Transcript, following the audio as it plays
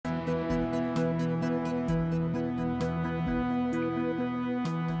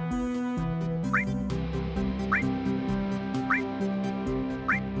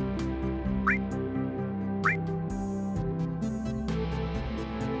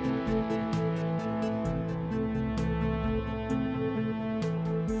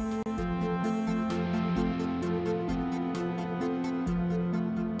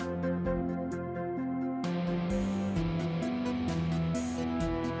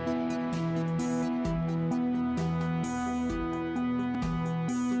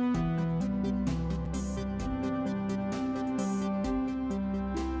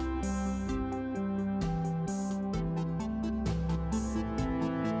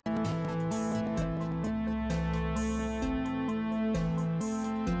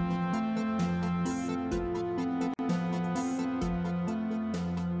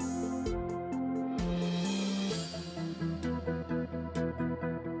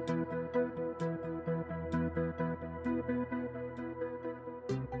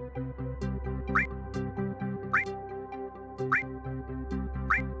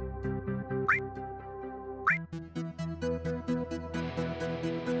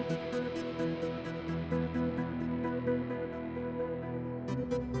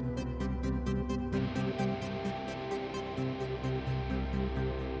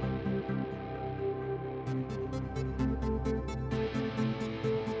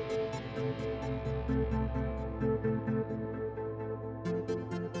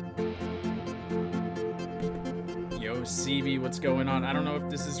CB, what's going on? I don't know if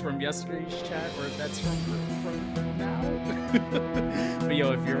this is from yesterday's chat or if that's from now. But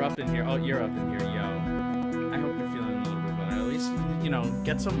yo, if you're up in here, oh, you're up in here, yo. I hope you're feeling a little bit better. At least, you know,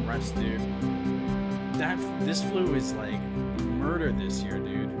 get some rest, dude. This flu is like murder this year,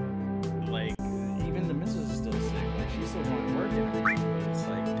 dude. Like, even the missus is still sick. Like, she's still going to work and everything. But it's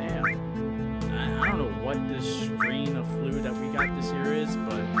like, damn. I don't know what this strain of flu that we got this year is,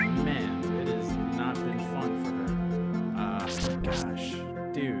 but man, it has not been fun for her. Gosh,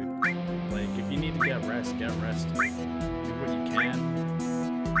 dude. Like, if you need to get rest, get rest. Do what you can.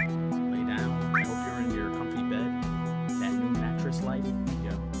 Lay down. I hope you're in your comfy bed. That new mattress life.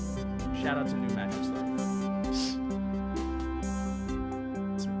 Yo. Shout out to new mattress life.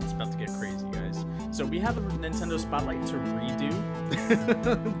 It's about to get crazy, guys. So we have a Nintendo Spotlight to redo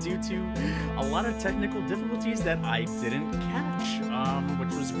due to a lot of technical difficulties that I didn't catch,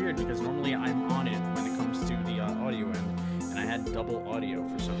 which was weird because normally I'm on it when it comes to the audio end, and I had double audio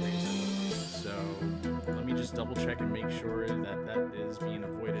for some reason. So let me just double check and make sure that that is being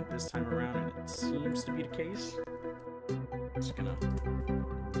avoided this time around, and it seems to be the case. Just gonna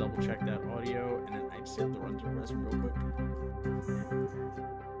double check that audio, and then I just have to run through the rest real quick.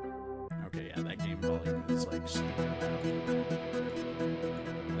 Okay, yeah, that game volume is like stupid loud.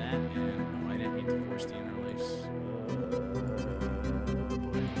 That and oh, I didn't mean to force the interlace.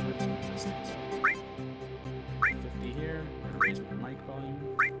 Boy, let's move this thing up. 50 here. I'm gonna raise my mic volume.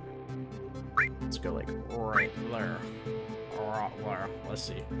 Let's go like right there. Right there. Let's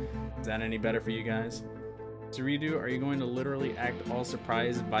see. Is that any better for you guys? To redo, are you going to literally act all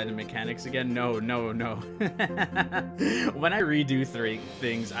surprised by the mechanics again? No. When I redo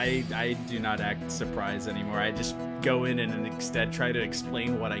things, I do not act surprised anymore. I just go in and instead try to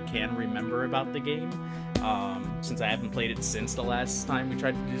explain what I can remember about the game. Since I haven't played it since the last time we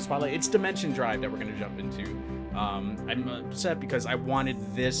tried to do Spotlight. It's Dimension Drive that we're going to jump into. I'm upset because I wanted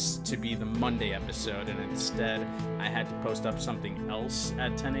this to be the Monday episode, and instead I had to post up something else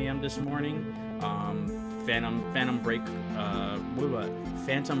at 10 a.m. this morning. Phantom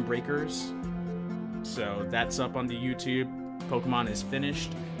Breakers. So that's up on the YouTube. Pokemon is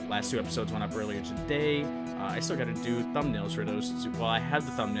finished. Last two episodes went up earlier today. I still got to do thumbnails for those two. Well, I had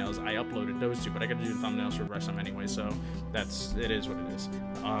the thumbnails. I uploaded those two, but I got to do the thumbnails for the rest of them anyway. So it is what it is.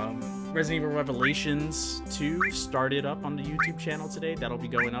 Resident Evil Revelations 2 started up on the YouTube channel today. That'll be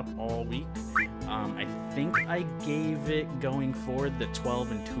going up all week. I think I gave it going forward the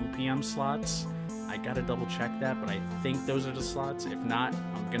 12 and 2 p.m. slots. I gotta double check that, but I think those are the slots. If not,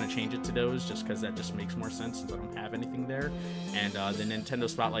 I'm gonna change it to those just because that just makes more sense since I don't have anything there. And the Nintendo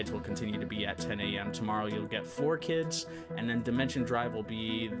Spotlights will continue to be at 10 a.m. Tomorrow you'll get 4 kids, and then Dimension Drive will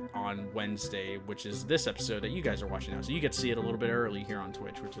be on Wednesday, which is this episode that you guys are watching now. So you get to see it a little bit early here on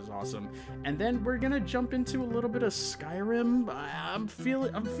Twitch, which is awesome. And then we're gonna jump into a little bit of Skyrim. I'm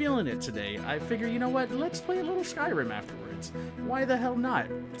feeling it today. I figure, you know what? Let's play a little Skyrim afterwards. Why the hell not?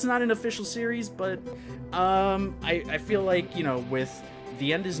 It's not an official series, but I feel like, you know, with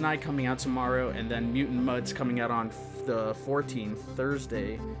The End is Nigh coming out tomorrow and then Mutant Mud's coming out on the 14th,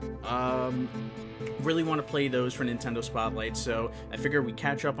 Thursday, really want to play those for Nintendo Spotlight, so I figure we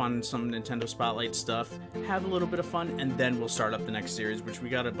catch up on some Nintendo Spotlight stuff, have a little bit of fun, and then we'll start up the next series, which we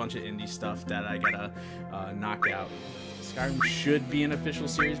got a bunch of indie stuff that I gotta knock out. Skyrim should be an official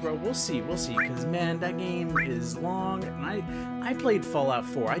series, bro. We'll see, because, man, that game is long, and I played Fallout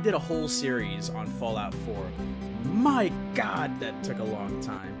 4. I did a whole series on Fallout 4. My God, that took a long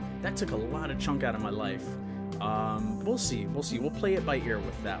time. That took a lot of chunk out of my life. We'll see. We'll play it by ear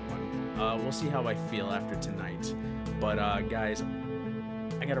with that one. We'll see how I feel after tonight. But, guys,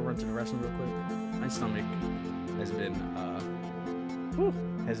 I gotta run to the restroom real quick. My stomach has been,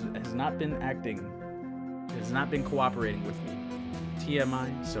 has not been acting. Has not been cooperating with me.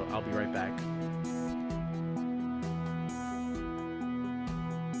 TMI, so I'll be right back.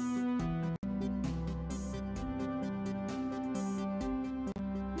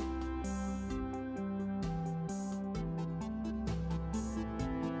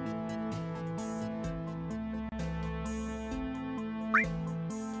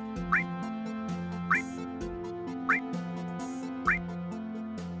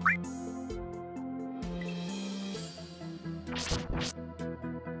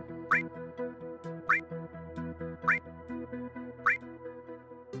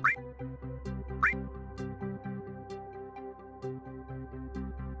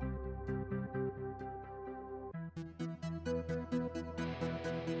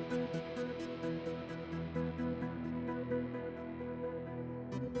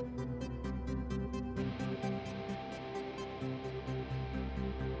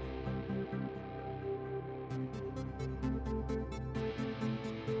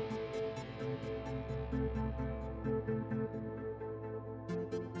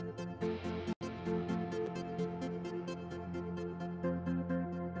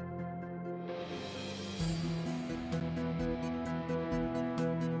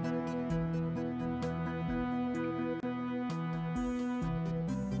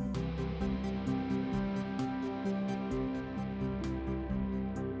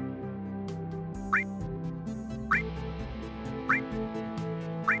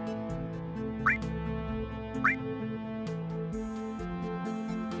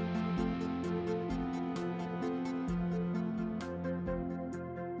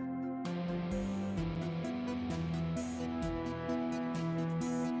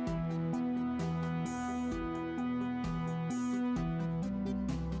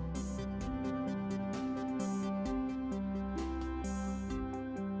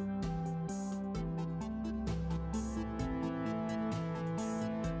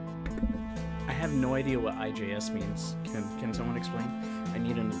 have no idea what IJS means. Can someone explain? I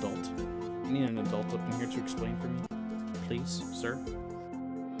need an adult. I need an adult up in here to explain for me. Please, sir.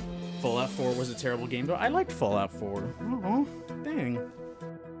 Fallout 4 was a terrible game, though. I liked Fallout 4. Oh, dang.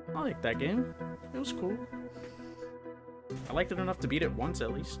 I liked that game. It was cool. I liked it enough to beat it once,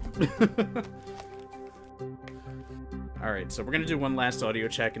 at least. Alright, so we're gonna do one last audio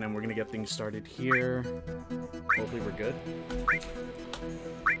check, and then we're gonna get things started here. Hopefully we're good.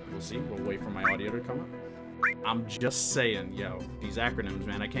 We'll see. We'll wait for my audio to come up. I'm just saying, yo, these acronyms,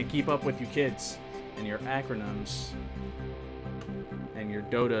 man. I can't keep up with you kids and your acronyms. And your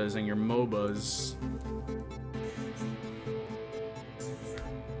Dotas and your MOBAs.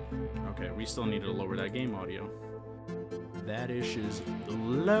 Okay, we still need to lower that game audio. That ish is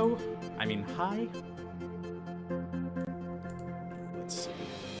low. I mean high. Let's see.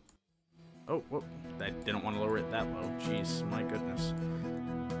 Oh, whoop. I didn't want to lower it that low. Jeez, my goodness.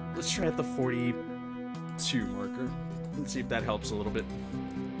 Let's try at the 42 marker. Let's see if that helps a little bit.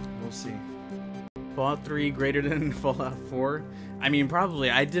 We'll see. Fallout 3 greater than Fallout 4? I mean,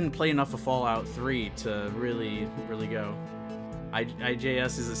 probably. I didn't play enough of Fallout 3 to really go.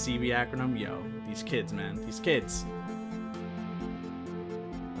 IJS is a CB acronym? Yo, these kids, man. These kids.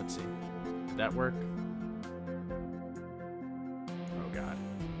 Let's see. Did that work? Oh, God.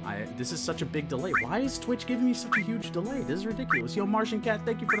 This is such a big delay. Why is Twitch giving me such a huge delay? This is ridiculous. Yo, Martian Cat,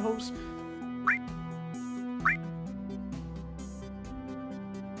 thank you for the host.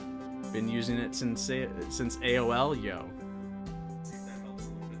 Been using it since AOL, yo.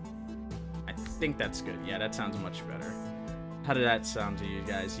 I think that's good. Yeah, that sounds much better. How did that sound to you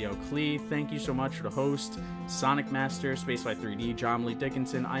guys? Yo, Klee, thank you so much for the host. Sonic Master, Spacefly 3D, John Lee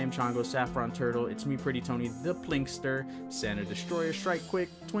Dickinson, I am Chongo, Saffron Turtle, It's Me Pretty Tony, The Plinkster, Santa Destroyer, Strike Quick,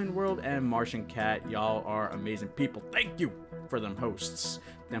 Twin World, and Martian Cat. Y'all are amazing people. Thank you for them hosts.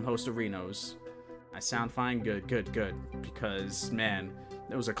 Them host-arinos. I sound fine? Good, good, good. Because, man,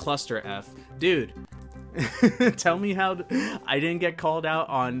 it was a cluster F. Dude, tell me how I didn't get called out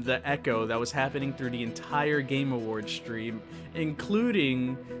on the echo that was happening through the entire Game Awards stream,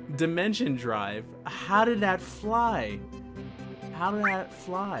 including Dimension Drive. How did that fly? How did that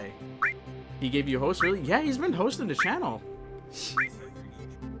fly? He gave you a host, really? Yeah, he's been hosting the channel.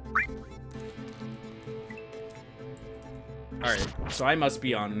 Alright, so I must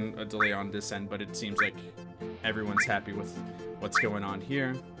be on a delay on this end, but it seems like everyone's happy with what's going on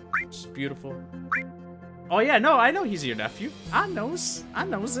here. It's beautiful. Oh yeah, no, I know he's your nephew. I knows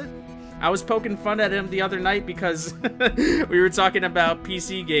it. I was poking fun at him the other night because we were talking about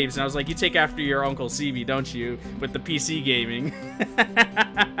PC games, and I was like, you take after your Uncle CB, don't you? With the PC gaming.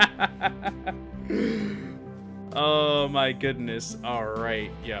 Oh my goodness. Alright,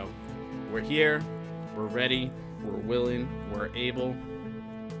 yo. We're here. We're ready. We're willing. We're able.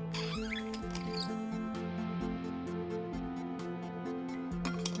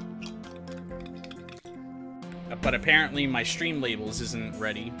 But apparently my stream labels isn't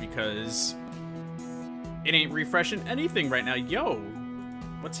ready because it ain't refreshing anything right now. Yo,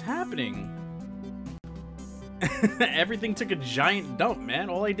 what's happening? Everything took a giant dump, man.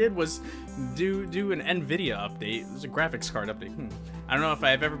 All I did was do an NVIDIA update. It was a graphics card update. I don't know if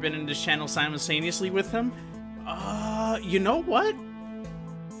I've ever been in this channel simultaneously with him. You know what?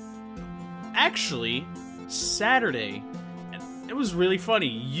 Actually, Saturday, it was really funny.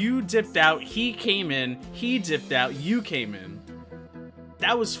 You dipped out, he came in, he dipped out, you came in.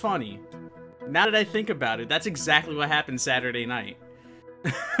 That was funny. Now that I think about it, that's exactly what happened Saturday night.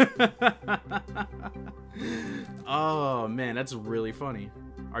 Oh, man, that's really funny.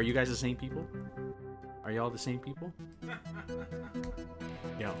 Are you guys the same people? Are y'all the same people?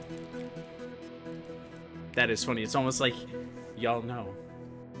 Yo. That is funny. It's almost like y'all know.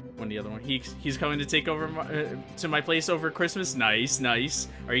 When the other one, he's coming to take over to my place over Christmas. Nice, nice.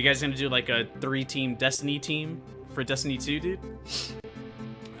 Are you guys gonna do like a 3-team Destiny team for Destiny 2, dude?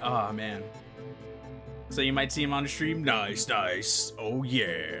 Oh man. So you might see him on the stream. Nice, nice. Oh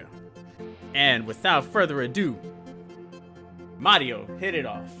yeah. And without further ado, Mario, hit it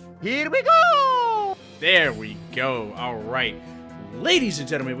off. Here we go. There we go. All right, ladies and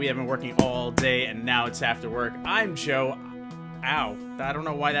gentlemen, we have been working all day, and now it's after work. I'm Joe. Ow, I don't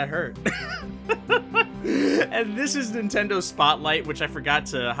know why that hurt. And this is Nintendo Spotlight, which I forgot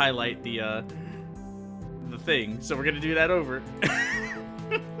to highlight the thing, so we're gonna do that over.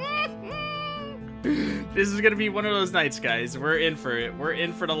 This is gonna be one of those nights, guys. We're in for it. We're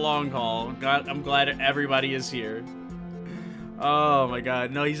in for the long haul. God, I'm glad everybody is here. Oh my god,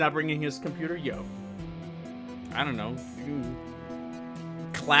 no, he's not bringing his computer? Yo. I don't know.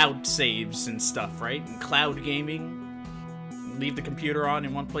 Cloud saves and stuff, right? And cloud gaming. leave the computer on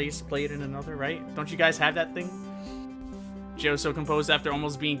in one place, play it in another, right? Don't you guys have that thing? Joe so composed after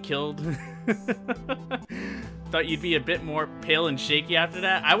almost being killed. Thought you'd be a bit more pale and shaky after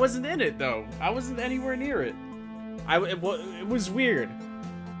that. I wasn't in it though. I wasn't anywhere near it. It was weird.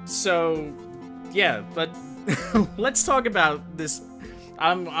 So yeah, but let's talk about this.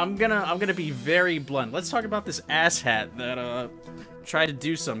 I'm gonna be very blunt. Let's talk about this asshat that tried to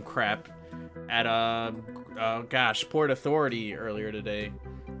do some crap at gosh, Port Authority earlier today.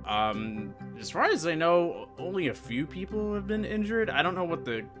 As far as I know, only a few people have been injured. I don't know what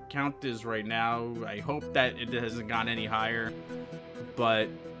the count is right now. I hope that it hasn't gone any higher, but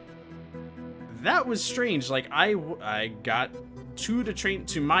that was strange. Like I got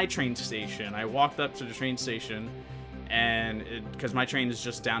to my train station. I walked up to the train station, and because my train is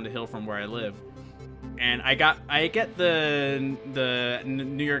just down the hill from where I live, and I get the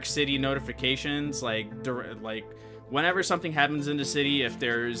New York City notifications like whenever something happens in the city, if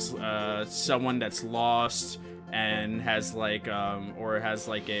there's someone that's lost and has like or has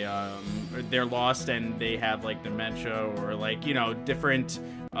like a they're lost and they have like dementia or like, you know, different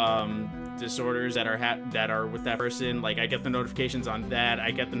disorders that are with that person. Like I get the notifications on that.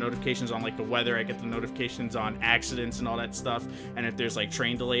 I get the notifications on like the weather. I get the notifications on accidents and all that stuff. And if there's like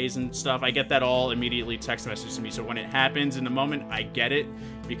train delays and stuff, I get that all immediately text message to me. So when it happens in the moment, I get it,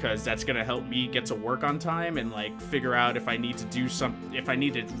 because that's gonna help me get to work on time and like figure out if I need to do if I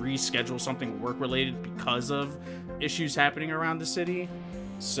need to reschedule something work related because of issues happening around the city.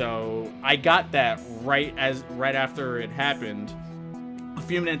 So I got that right after it happened. A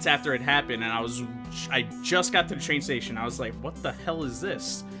few minutes after it happened, and I just got to the train station. I was like, what the hell is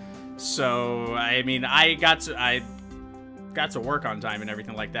this? So I mean, I got to work on time and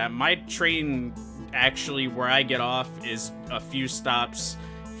everything like that. My train, actually, where I get off is a few stops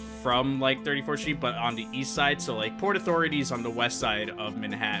from like 34th Street, but on the east side. So like Port Authority is on the west side of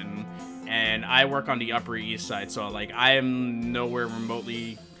Manhattan, and I work on the Upper East Side. So like I am nowhere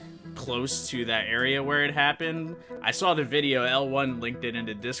remotely close to that area where it happened. I saw the video, L1 linked it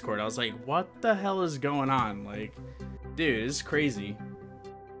into Discord. I was like, what the hell is going on? Like, dude, it's crazy.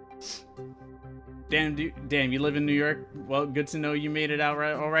 Damn, you live in New York? Well, good to know you made it out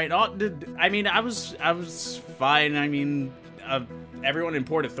right. All right. Oh, I mean, I was fine. I mean, everyone in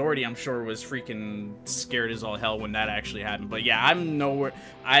Port Authority, I'm sure, was freaking scared as all hell when that actually happened. But yeah, I'm nowhere.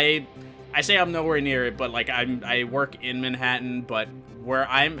 I say I'm nowhere near it, but like I work in Manhattan, but where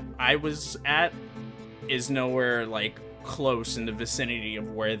I was at is nowhere like close in the vicinity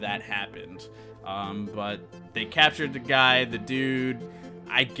of where that happened. But they captured the guy, the dude.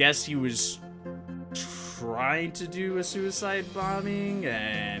 I guess he was trying to do a suicide bombing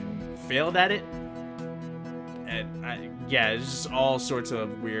and failed at it. And yeah, it's just all sorts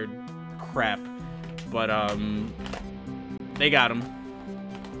of weird crap. But they got him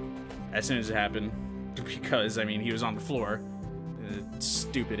as soon as it happened, because I mean he was on the floor.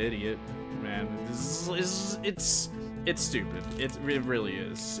 Stupid idiot, man. It's stupid. It really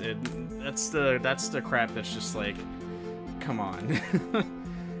is. That's the crap that's just like, come on.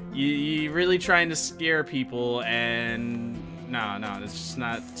 you really trying to scare people, and no, that's just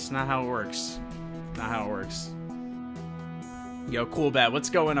not. It's not how it works. Not how it works. Yo, Cool Bat, what's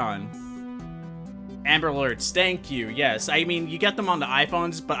going on? Amber Alerts, thank you. Yes, I mean, you get them on the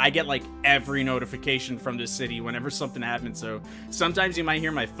iPhones, but I get like every notification from the city whenever something happens. So sometimes you might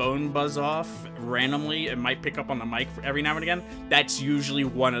hear my phone buzz off randomly. It might pick up on the mic every now and again. That's usually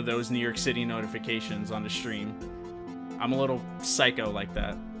one of those New York City notifications on the stream. I'm a little psycho like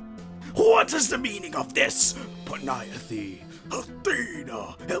that. What is the meaning of this? Panayathi,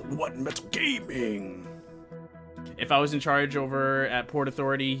 Athena, L1 Metal Gaming. If I was in charge over at Port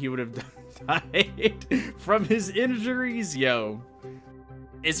Authority, he would have died from his injuries. Yo,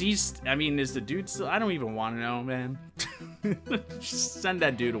 is the dude still? I don't even want to know, man. Just send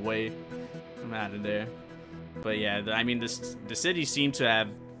that dude away. I'm out of there. But yeah, I mean, the city seemed to have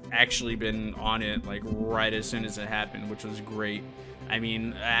actually been on it like right as soon as it happened, which was great. I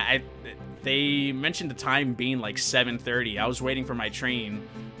mean, they mentioned the time being like 7:30. I was waiting for my train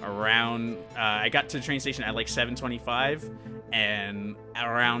around. I got to the train station at like 7:25, and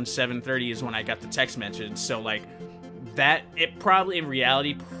around 7:30 is when I got the text message. So like that, it probably in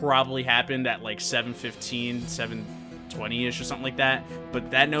reality probably happened at like 7:15, 7:20ish or something like that.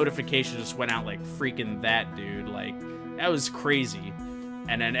 But that notification just went out like freaking that, dude. Like that was crazy.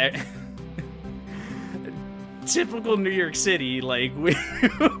 And then typical New York City, like,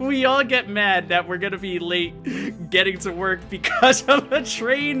 we all get mad that we're gonna be late getting to work because of a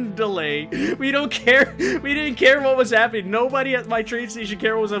train delay. We don't care. We didn't care what was happening. Nobody at my train station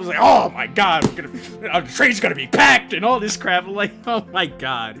cared what was happening. Like, oh my god, our train's gonna be packed and all this crap. I'm like, oh my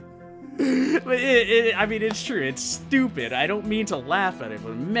god. But I mean, it's true. It's stupid. I don't mean to laugh at it,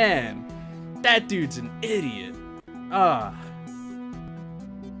 but man, that dude's an idiot. Ah.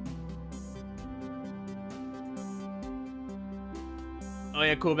 Oh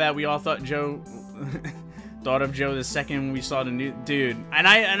yeah, cool bad. We all thought Joe thought of Joe the second we saw the new dude, and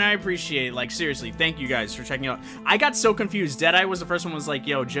I appreciate, like, seriously, thank you guys for checking out. I got so confused. Deadeye was the first one. Was like,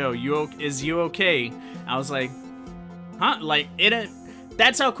 yo, Joe, is you okay? I was like, huh? Like it.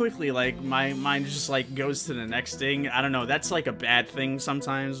 That's how quickly, like, my mind just, like, goes to the next thing. I don't know. That's, like, a bad thing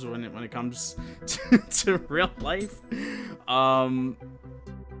sometimes when it comes to real life. And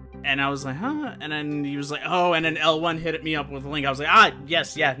I was like, huh? And then he was like, oh, and then L1 hit me up with a link. I was like, ah,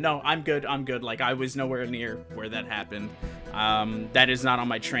 yes, yeah, no, I'm good. Like, I was nowhere near where that happened. That is not on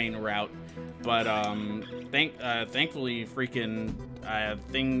my train route. But, thankfully, freaking,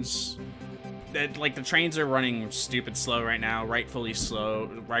 things... that, like, the trains are running stupid slow right now, rightfully so.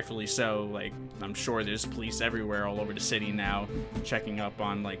 Like, I'm sure there's police everywhere all over the city now, checking up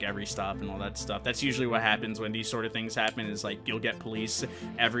on, like, every stop and all that stuff. That's usually what happens when these sort of things happen, is, like, you'll get police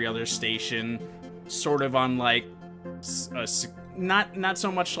every other station, sort of on, like, not so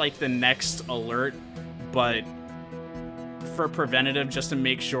much like the next alert, but for preventative, just to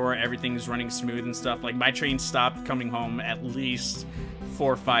make sure everything's running smooth and stuff. Like, my train stopped coming home at least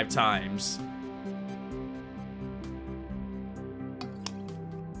 4 or 5 times.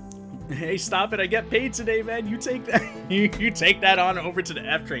 Hey, stop it. I get paid today, man. You take that. You take that on over to the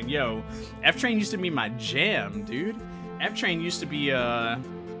F train. Yo, F train used to be my jam, dude. F train used to be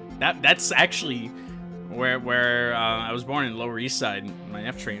that's actually where I was born, in Lower East Side. My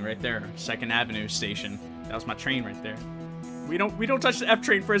F train right there, 2nd Avenue station. That was my train right there. We don't touch the F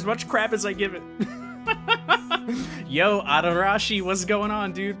train for as much crap as I give it. Yo, Adarashi, what's going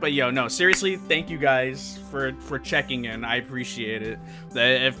on, dude? But yo, no, seriously, thank you guys for checking in. I appreciate it.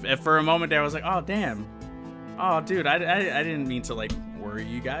 If for a moment there I was like, oh damn, oh dude, I didn't mean to, like, worry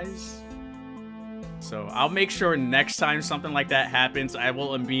you guys. So I'll make sure next time something like that happens, I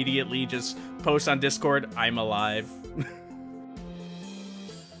will immediately just post on Discord, I'm alive.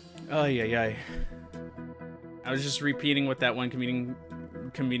 Oh yeah. I was just repeating what that one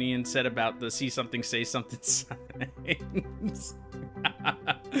comedian said about the see something say something signs.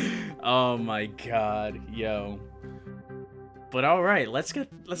 Oh my god, yo. But all right, let's get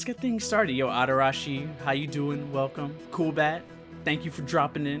things started. Yo, Adarashi, how you doing? Welcome. Cool Bat, thank you for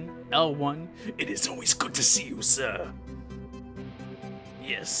dropping in. L1, it is always good to see you, sir.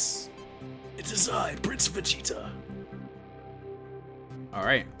 Yes, it is I, Prince Vegeta. All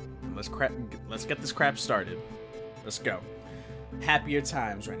right, let's get this crap started. Let's go. Happier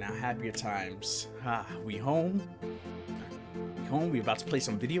times right now, happier times. Ah, we home. We about to play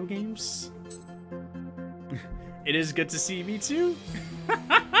some video games. It is good to see me too.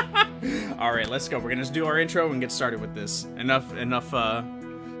 All right, let's go. We're gonna do our intro and get started with this. Enough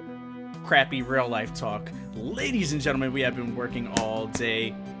crappy real life talk. Ladies and gentlemen, we have been working all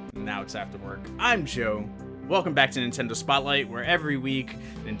day. Now it's after work. I'm Joe. Welcome back to Nintendo Spotlight, where every week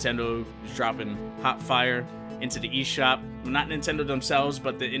Nintendo is dropping hot fire into the eShop. Well, not Nintendo themselves,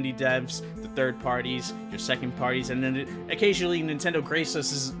 but the indie devs, the third parties, your second parties, and then occasionally Nintendo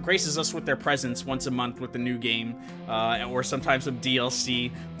graces us with their presence once a month with a new game, or sometimes some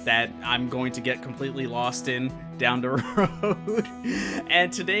DLC that I'm going to get completely lost in down the road.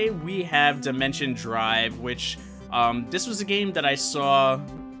 And today we have Dimension Drive, which this was a game that I saw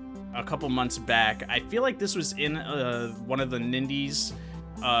a couple months back. I feel like this was in one of the Nindies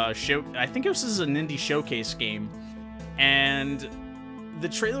show. I think this is a Nindy showcase game, and the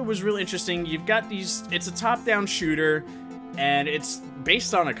trailer was really interesting. You've got these, it's a top-down shooter, and it's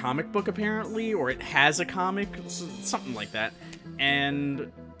based on a comic book apparently, or it has a comic, something like that.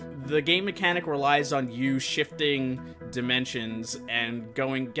 And the game mechanic relies on you shifting dimensions and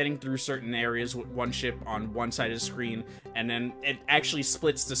getting through certain areas with one ship on one side of the screen, and then it actually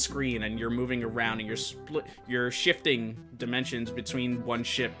splits the screen and you're moving around and you're shifting dimensions between one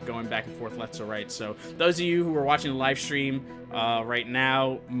ship, going back and forth left to right. So those of you who are watching the live stream right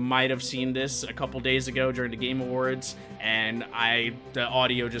now might have seen this a couple days ago during the Game Awards, and the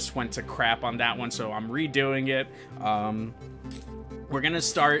audio just went to crap on that one, so I'm redoing it. We're gonna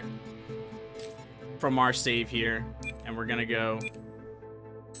start from our save here, and we're gonna go...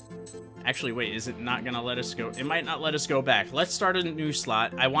 Actually, wait, is it not gonna let us go? It might not let us go back. Let's start a new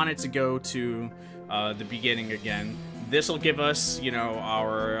slot. I want it to go to the beginning again. This will give us, you know,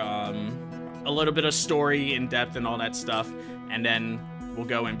 our a little bit of story in depth and all that stuff, and then we'll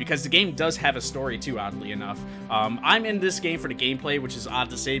go in, because the game does have a story too, oddly enough. I'm in this game for the gameplay, which is odd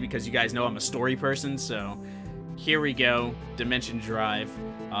to say because you guys know I'm a story person. So here we go. Dimension Drive.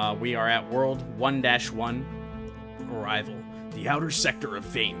 We are at World 1-1. Arrival. The outer sector of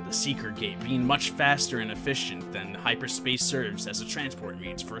Vane, the Seeker Gate, being much faster and efficient than hyperspace serves as a transport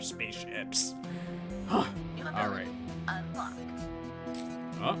means for spaceships. Huh. Alright.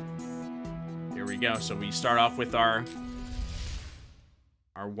 Oh. Here we go. So we start off with our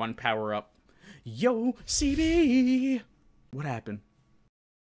one power-up. Yo, CB! What happened?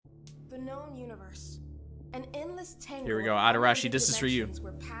 The known universe. An endless tangle. Here we go. Adarashi, this is for you.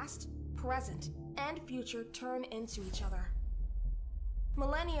 Where past, present, and future turn into each other.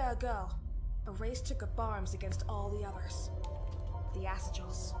 Millennia ago, a race took up arms against all the others. The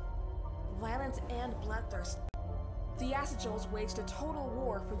Asagils. Violence and bloodthirst. The Asagils waged a total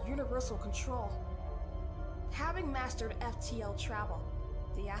war for universal control. Having mastered FTL travel,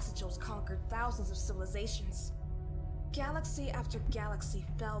 the Asagils conquered thousands of civilizations. Galaxy after galaxy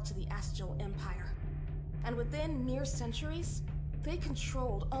fell to the Asagil Empire. And within mere centuries, they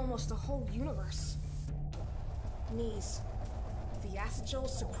controlled almost the whole universe. Nis, the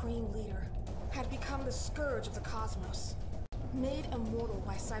Asagil's supreme leader, had become the scourge of the cosmos. Made immortal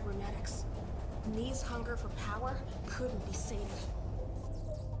by cybernetics, Nis' hunger for power couldn't be sated.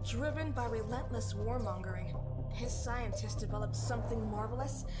 Driven by relentless warmongering, his scientists developed something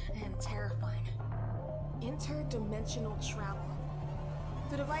marvelous and terrifying. Interdimensional travel.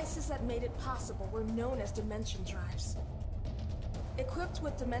 The devices that made it possible were known as dimension drives. Equipped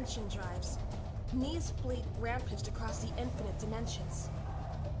with dimension drives, Nis' fleet rampaged across the infinite dimensions.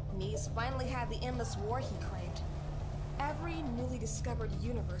 Nis finally had the endless war he craved. Every newly discovered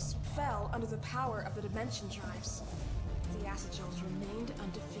universe fell under the power of the dimension drives. The Asagils remained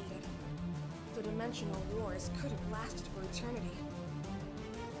undefeated. The dimensional wars could have lasted for eternity.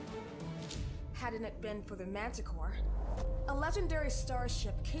 Hadn't it been for the Manticore, a legendary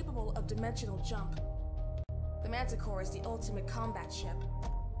starship capable of dimensional jump. The Manticore is the ultimate combat ship,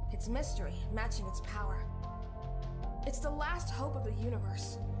 its mystery matching its power. It's the last hope of the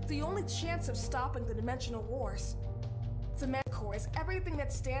universe, the only chance of stopping the dimensional wars. The Manticore is everything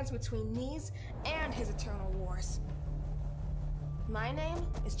that stands between Nis and his eternal wars. My name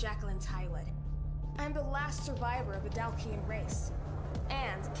is Jacqueline Tywood. I'm the last survivor of the Dalkian race,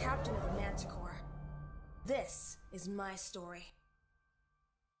 and captain of the Manticore. This is my story.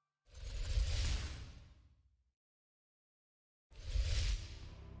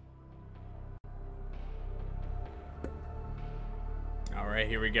 Alright,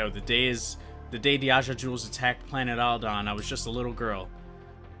 here we go. The day the Asagils attacked planet Aldon. I was just a little girl.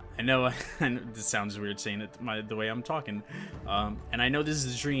 I know, this sounds weird saying it the way I'm talking. And I know this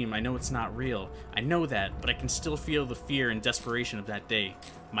is a dream. I know it's not real. I know that, but I can still feel the fear and desperation of that day.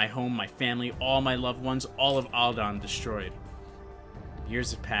 My home, my family, all my loved ones, all of Aldon destroyed.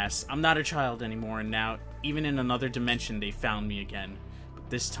 Years have passed. I'm not a child anymore, and now, even in another dimension, they found me again. But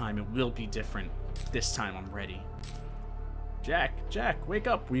this time, it will be different. This time, I'm ready. Jack, wake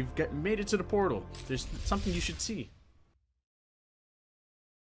up. We've made it to the portal. There's something you should see.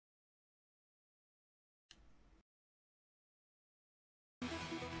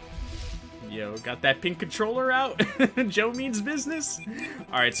 Yo, got that pink controller out? Joe means business?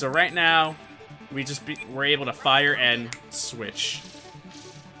 Alright, so right now, we're able to fire and switch.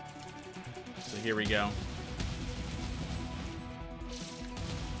 So here we go.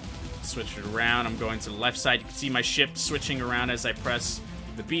 Switch it around. I'm going to the left side. You can see my ship switching around as I press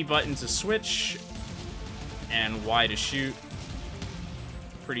the B button to switch and Y to shoot.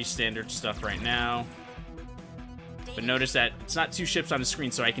 Pretty standard stuff right now. But notice that it's not two ships on the screen,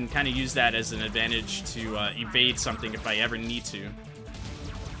 so I can kind of use that as an advantage to evade something if I ever need to.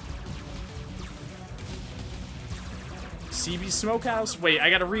 CB Smokehouse? Wait, I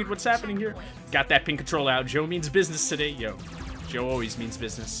gotta read what's happening here. Got that pink control out. Joe means business today. Yo, Joe always means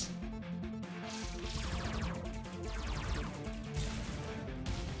business.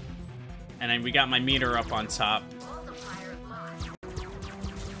 And then we got my meter up on top.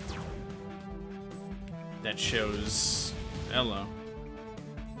 That shows... Hello.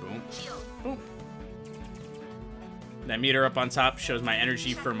 Boom. Boom. That meter up on top shows my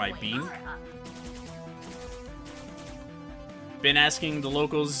energy for my beam. Been asking the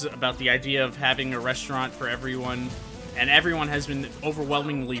locals about the idea of having a restaurant for everyone, and everyone has been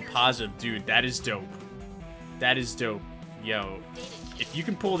overwhelmingly positive. Dude, that is dope. That is dope. Yo, if you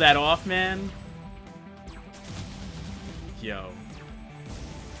can pull that off, man. Yo.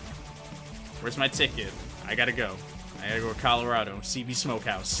 Where's my ticket? I gotta go. I gotta go to Colorado. CB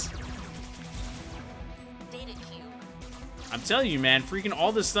Smokehouse. Data cube. I'm telling you, man. Freaking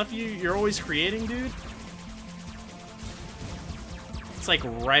all this stuff you're always creating, dude. It's like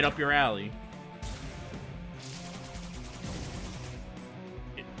right up your alley.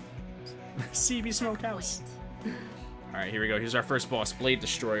 CB Smokehouse. Alright, here we go. Here's our first boss, Blade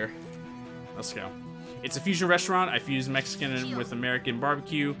Destroyer. Let's go. It's a fusion restaurant. I fuse Mexican with American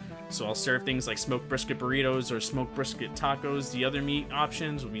barbecue, so I'll serve things like smoked brisket burritos or smoked brisket tacos. The other meat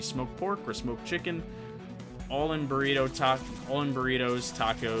options would be smoked pork or smoked chicken. All in burritos,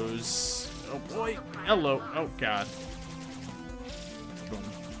 tacos. Oh boy. Hello. Oh god. Boom.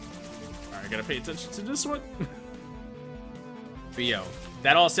 Alright, I gotta pay attention to this one. But yo,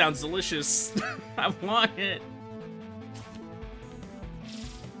 that all sounds delicious. I want it.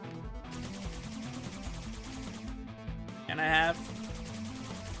 Can I have?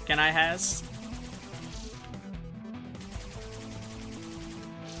 Can I has?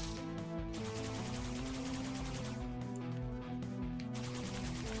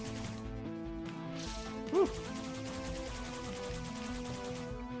 Whew.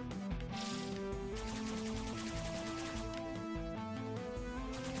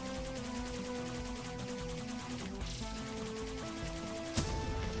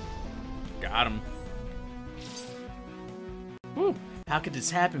 Got him. Whew. How could this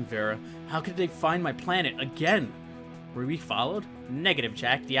happen, Vera? How could they find my planet again? Were we followed? Negative,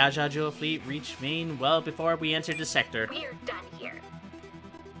 Jack. The Ajajul fleet reached Maine well before we entered the sector. We're done here.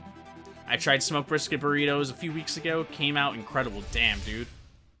 I tried smoked brisket burritos a few weeks ago. Came out incredible. Damn, dude.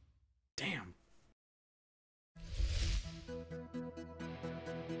 Damn.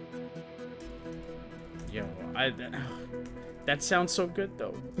 Yo, that sounds so good,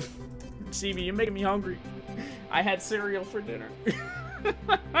 though. CB, you're making me hungry. I had cereal for dinner.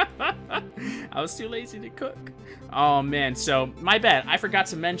 I was too lazy to cook. Oh man, so my bad. I forgot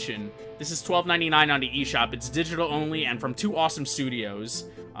to mention this is $12.99 on the eShop. It's digital only and from 2 awesome studios.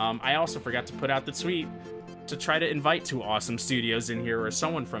 I also forgot to put out the tweet to try to invite 2 awesome studios in here or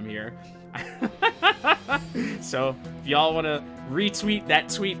someone from here. So if y'all want to retweet that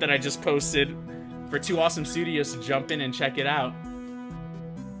tweet that I just posted for 2 awesome studios to jump in and check it out,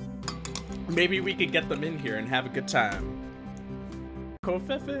 maybe we could get them in here and have a good time.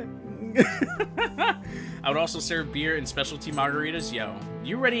 Kofefe. I would also serve beer and specialty margaritas. Yo,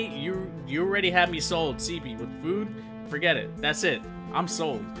 you already have me sold, CB. With food, forget it. That's it. I'm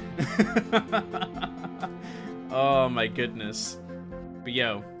sold. Oh my goodness. But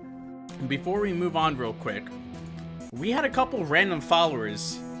yo, before we move on real quick, we had a couple random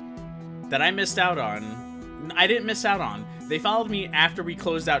followers that I missed out on. I didn't miss out on. They followed me after we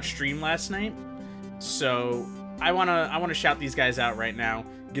closed out stream last night. So I wanna shout these guys out right now.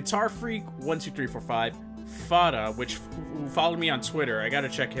 Guitar Freak 12345, Fada, who followed me on Twitter. I gotta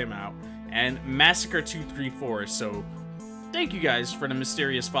check him out. And Massacre 234. So thank you guys for the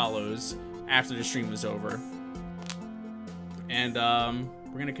mysterious follows after the stream was over. And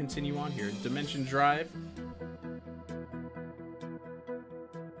we're gonna continue on here. Dimension Drive.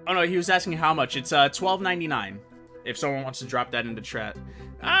 Oh no, he was asking how much. It's $12.99. If someone wants to drop that in the chat.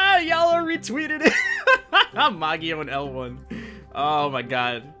 Ah, y'all are retweeted it. Magio and L1. Oh my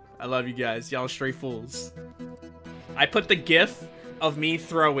god. I love you guys. Y'all straight fools. I put the gif of me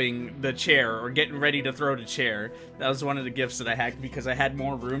throwing the chair or getting ready to throw the chair. That was one of the gifs that I had because I had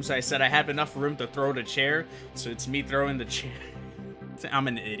more room. So I said I have enough room to throw the chair. So it's me throwing the chair. I'm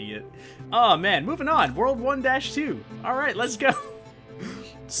an idiot. Oh man, moving on. World 1-2. All right, let's go.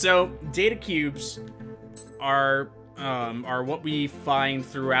 So data cubes are what we find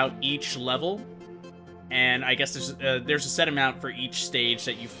throughout each level, and I guess there's a set amount for each stage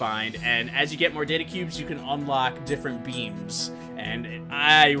that you find, and as you get more data cubes you can unlock different beams, and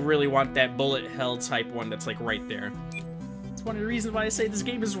I really want that bullet hell type one that's like right there. It's one of the reasons why I say this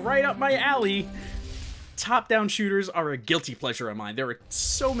game is right up my alley. Top-down shooters are a guilty pleasure of mine. There are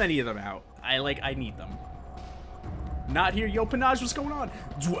so many of them out. I need them. Not here, yo, Panage, what's going on?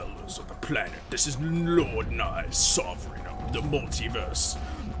 Dwellers of the planet, this is Lord Nye, sovereign of the multiverse.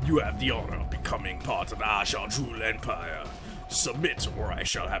 You have the honor of becoming part of the Ajajul Empire. Submit, or I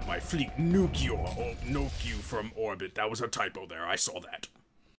shall have my fleet nuke you from orbit. That was a typo there, I saw that.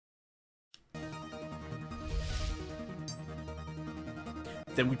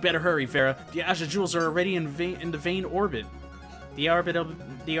 Then we better hurry, Vera. The Ajajuls are already in the Vane orbit. The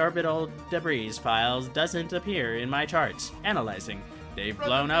orbital debris files doesn't appear in my charts. Analyzing. They've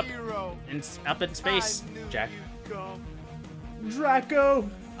blown up in space, Jack. Draco,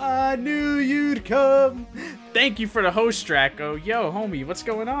 I knew you'd come. Thank you for the host, Draco. Yo, homie, what's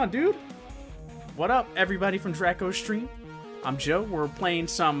going on, dude? What up, everybody from Draco Stream? I'm Joe. We're playing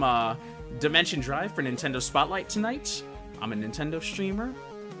some Dimension Drive for Nintendo Spotlight tonight. I'm a Nintendo streamer.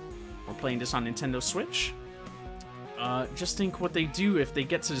 We're playing this on Nintendo Switch. Just think what they do if they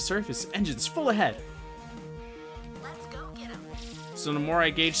get to the surface. Engine's full ahead. Let's go get him. So the more I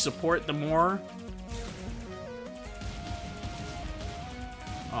gauge support, the more...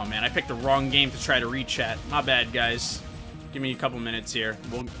 Oh man, I picked the wrong game to try to re-chat. My bad, guys. Give me a couple minutes here.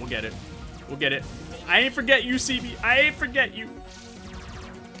 We'll get it. We'll get it. I ain't forget you, CB. I ain't forget you.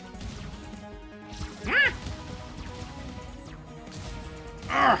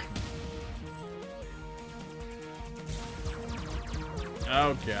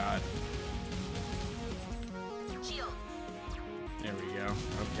 Oh god. Shield. There we go.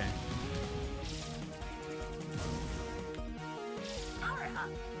 Okay.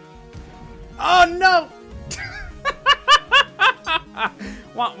 Oh no!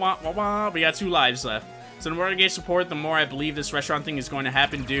 Wah, wah, wah, wah. We got 2 lives left. So the more I get support, the more I believe this restaurant thing is going to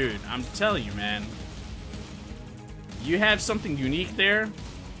happen. Dude, I'm telling you, man. You have something unique there.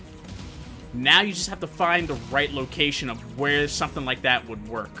 Now you just have to find the right location of where something like that would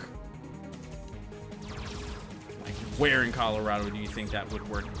work. Like, where in Colorado do you think that would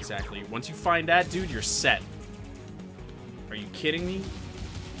work exactly? Once you find that, dude, you're set. Are you kidding me?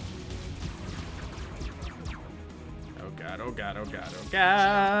 Oh god, oh god, oh god, oh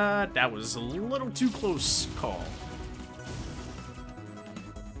god. That was a little too close call.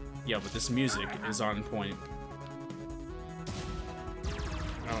 Yeah, but this music is on point.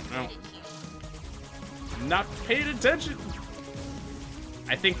 Oh no. Not paying attention.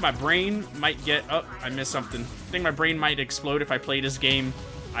 I think my brain might get... Oh, I missed something. I think my brain might explode if I play this game.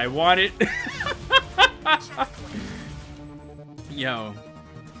 I want it. Yo.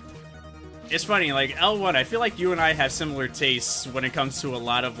 It's funny, like, L1, I feel like you and I have similar tastes when it comes to a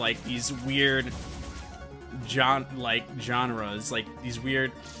lot of, like, these weird... genres. Like, these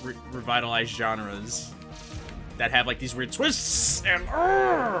weird revitalized genres. That have, like, these weird twists and...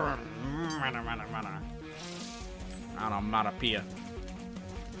 Onomatopoeia.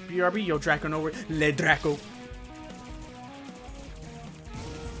 BRB, yo, Draco, nowhere. Le Draco.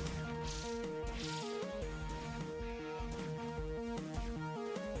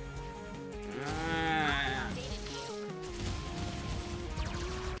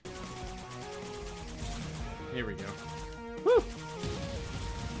 Here we go. Woo!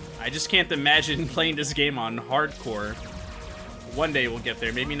 I just can't imagine playing this game on hardcore. One day we'll get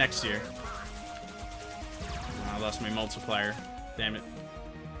there, maybe next year. I lost my multiplier. Damn it.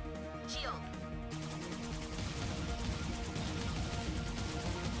 Shield.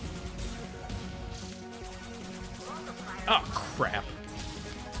 Oh, crap.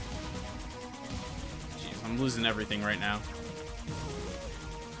 Jeez, I'm losing everything right now.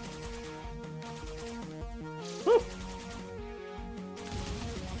 Woo!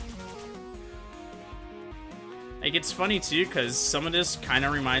 Like, it's funny, too, because some of this kind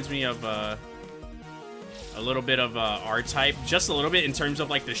of reminds me of, a little bit of R-Type, just a little bit in terms of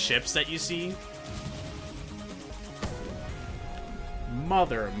like the ships that you see.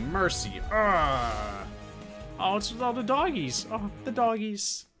 Mother mercy. Oh, it's all the doggies. Oh, the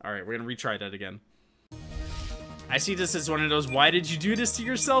doggies. All right, we're gonna retry that again. I see this as one of those "why did you do this to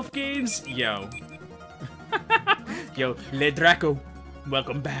yourself" games. Yo. Yo, Le Draco,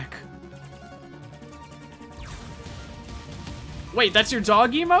 welcome back. Wait, that's your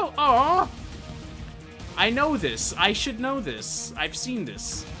dog emote? Oh. I know this. I should know this. I've seen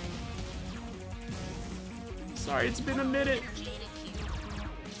this. Sorry, it's been a minute. Here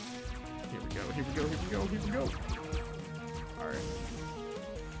we go, here we go, here we go, here we go. Alright.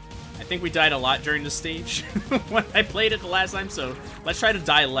 I think we died a lot during the stage when I played it the last time, so let's try to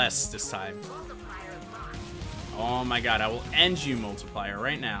die less this time. Oh my god, I will end you, multiplier,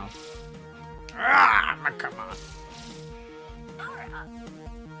 right now. Ah, come on.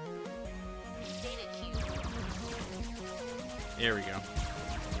 There we go.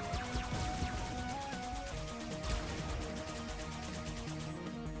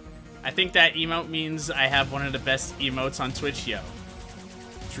 I think that emote means I have one of the best emotes on Twitch, yo.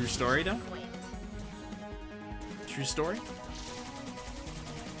 True story, though? True story?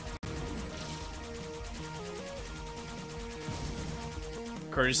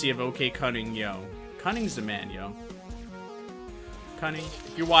 Courtesy of OK Cunning, yo. Cunning's the man, yo. Cunning,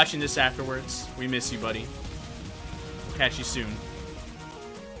 if you're watching this afterwards, we miss you, buddy. Catch you soon.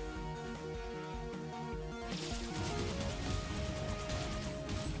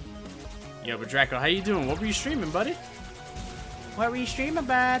 Yo, but Draco, how you doing? What were you streaming, buddy? What were you streaming,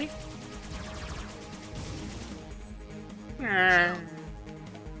 buddy?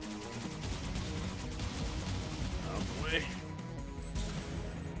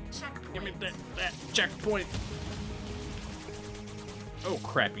 Give me that checkpoint. Oh,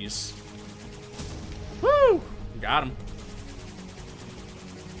 crappies. Woo! Got him.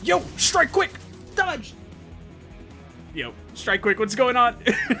 Yo, strike quick! Dodge! Yo, strike quick, what's going on?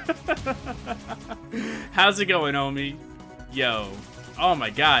 How's it going, homie? Yo. Oh my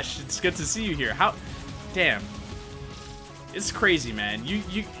gosh, it's good to see you here. How? Damn. It's crazy, man.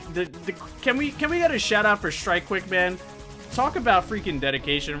 Can we get a shout out for Strike Quick, man? Talk about freaking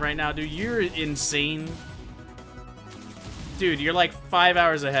dedication right now, dude. You're insane. Dude, you're like 5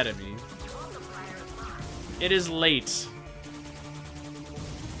 hours ahead of me. It is late.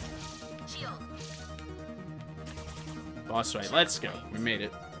 Boss fight, let's go. We made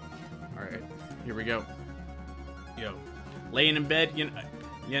it. Alright, here we go. Yo, laying in bed,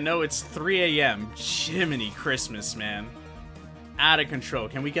 you know it's 3 a.m. Jiminy Christmas, man. Out of control.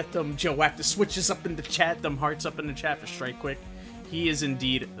 Can we get them Joe whack the switches up in the chat, them hearts up in the chat for Strike Quick? He is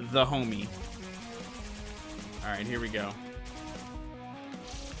indeed the homie. Alright, here we go.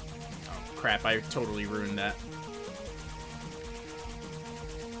 Oh crap, I totally ruined that.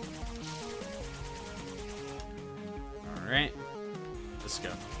 Alright, let's go.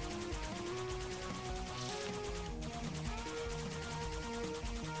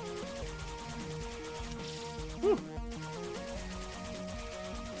 Whew.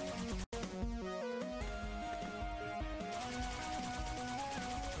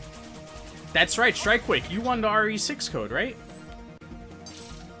 That's right, Strike Quick. You won the RE6 code, right?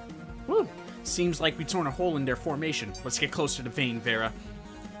 Woo. Seems like we torn a hole in their formation. Let's get closer to Vane, Vera.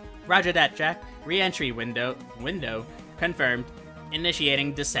 Roger that, Jack. Re-entry window confirmed.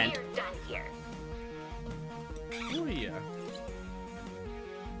 Initiating descent. We're done here. Oh yeah.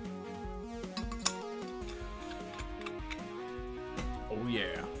 Oh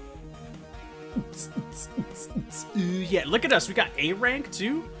yeah. Yeah, look at us. We got A rank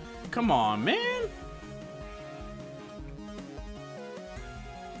too. Come on, man.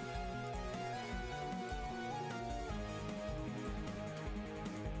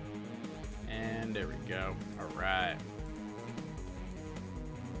 And there we go. All right.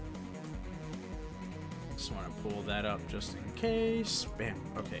 Just want to pull that up just in case. Bam.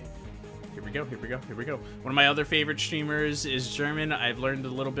 Okay. Here we go, here we go, here we go. One of my other favorite streamers is German. I've learned a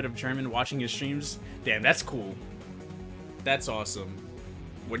little bit of German watching his streams. Damn, that's cool. That's awesome.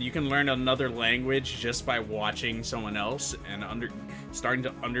 When you can learn another language just by watching someone else and starting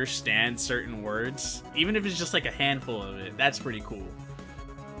to understand certain words, even if it's just like a handful of it, that's pretty cool.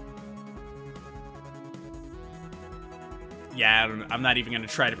 Yeah, I'm not even going to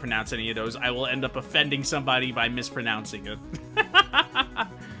try to pronounce any of those. I will end up offending somebody by mispronouncing it.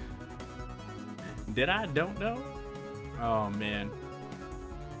 Did I? Don't know? Oh, man.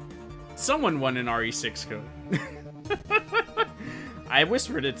 Someone won an RE6 code. I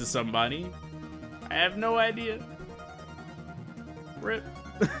whispered it to somebody. I have no idea. Rip.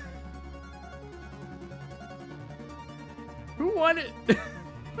 Who won it?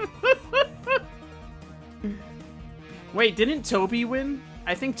 Wait, didn't Toby win?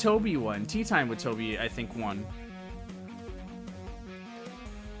 I think Toby won. Tea Time with Toby, I think, won.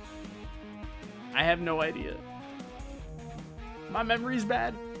 I have no idea. My memory's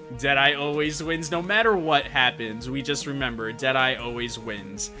bad. Deadeye always wins no matter what happens. We just remember Deadeye always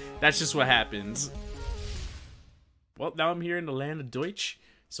wins. That's just what happens. Well, now I'm here in the land of Deutsch,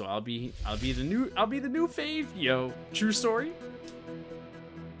 so I'll be the new fave. Yo, true story.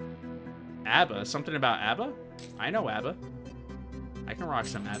 ABBA, something about ABBA? I know ABBA. I can rock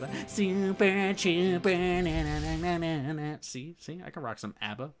some ABBA. Super trooper, na na na na na. See, I can rock some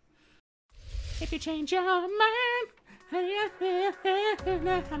ABBA. If you change your mind,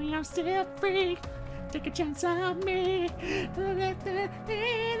 honey, I'm still free. Take a chance on me.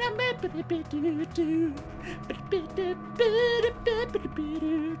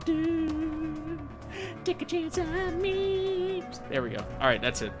 Take a chance on me. There we go. All right,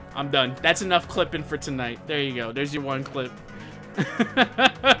 that's it. I'm done. That's enough clipping for tonight. There you go. There's your one clip.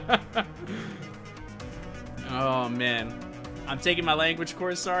 Oh, man. I'm taking my language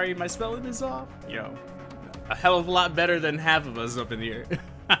course. Sorry, my spelling is off. Yo, a hell of a lot better than half of us up in here.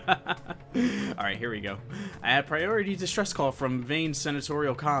 Alright, here we go. I have priority distress call from Vane's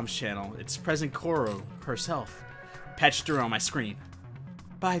senatorial comms channel. It's President Koro herself. Patched through on my screen.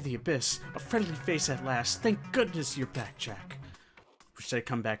 By the abyss, a friendly face at last. Thank goodness you're back, Jack. Wish I'd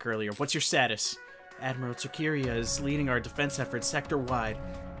come back earlier. What's your status? Admiral Takiria is leading our defense efforts sector-wide.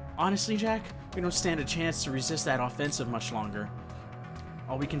 Honestly, Jack, we don't stand a chance to resist that offensive much longer.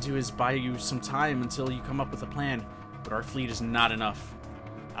 All we can do is buy you some time until you come up with a plan, but our fleet is not enough.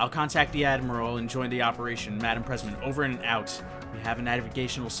 I'll contact the Admiral and join the operation. Madam President, over and out. We have a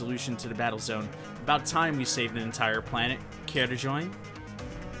navigational solution to the battle zone. About time we saved an entire planet. Care to join?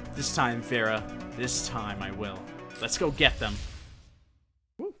 This time, Farah. This time I will. Let's go get them.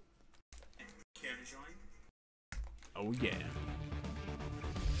 Woo. Care to join? Oh yeah.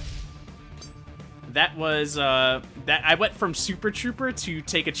 That was that I went from Super Trooper to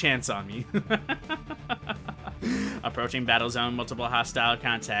Take a Chance on Me. Approaching battle zone, multiple hostile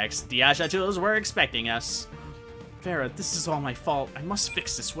contacts. The Ashatuls were expecting us. Farah, this is all my fault. I must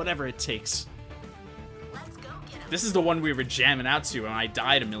fix this, whatever it takes. Let's go get him. This is the one we were jamming out to, and I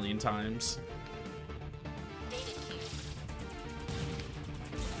died a million times. Data cube.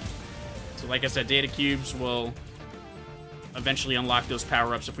 So like I said, data cubes will eventually unlock those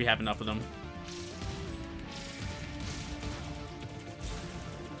power-ups if we have enough of them.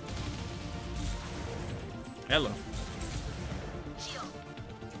 Hello. Shield.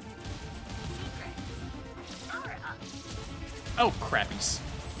 Secret. Power up. Oh, crappies.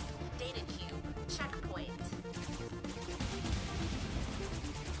 Data cube. Checkpoint.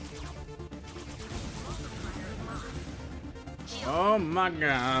 Multiplier lost. Shield. Oh my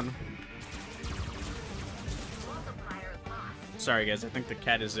god. Multiplier lost. Sorry guys, I think the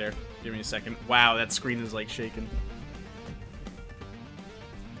cat is there. Give me a second. Wow, that screen is like shaking.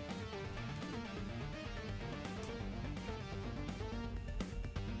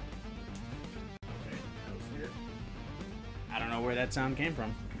 I don't know where that sound came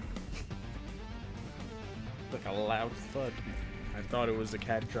from. Like a loud thud. I thought it was the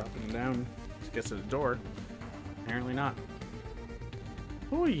cat dropping down to get to the door. Apparently not.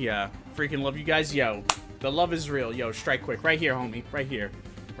 Oh yeah. Freaking love you guys. Yo. The love is real. Yo, strike quick. Right here, homie. Right here.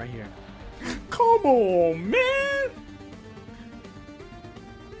 Right here. Come on, man!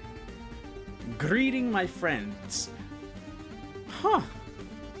 Greeting my friends. Huh.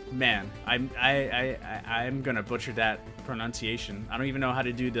 Man, I'm gonna butcher that pronunciation. I don't even know how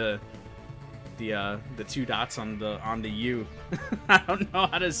to do the two dots on the U. I don't know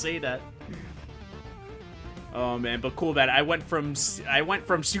how to say that. Oh man, but cool that I went from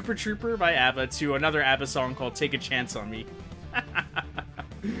Super Trooper by ABBA to another ABBA song called Take a Chance on Me.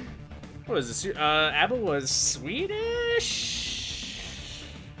 What was this? ABBA was Swedish,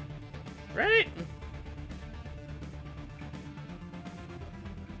 right?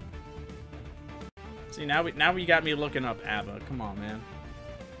 See, now we got me looking up ABBA. Come on, man.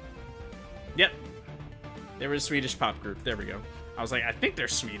 Yep. They were a Swedish pop group. There we go. I was like, I think they're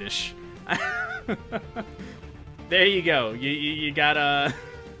Swedish. There you go. You got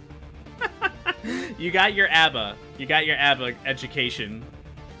you got your ABBA. You got your ABBA education.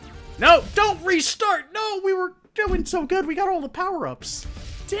 No, don't restart. No, we were doing so good. We got all the power-ups.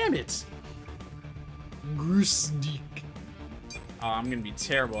 Damn it. Grusdik. Oh, I'm gonna be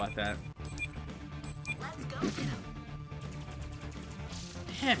terrible at that. Let's go get him.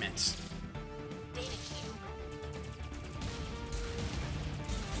 Damn it. Data cube.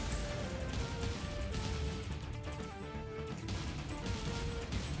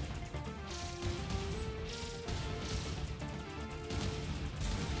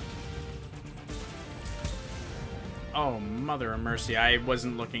 Oh, mother of mercy. I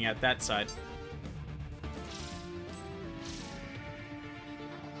wasn't looking at that side.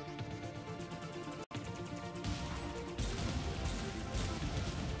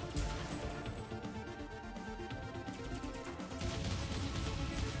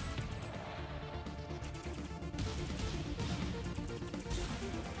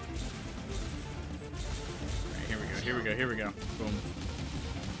 Here we go. Boom.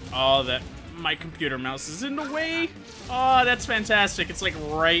 Oh, my computer mouse is in the way. Oh, that's fantastic. It's like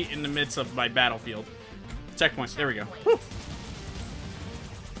right in the midst of my battlefield. Checkpoint. There we go. Whew.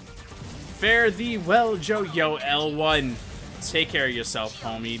 Fare thee well, Joe. Yo, L1. Take care of yourself,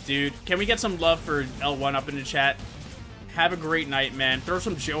 homie. Dude, can we get some love for L1 up in the chat? Have a great night, man. Throw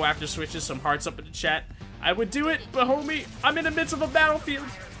some Joe after switches, some hearts up in the chat. I would do it, but homie, I'm in the midst of a battlefield.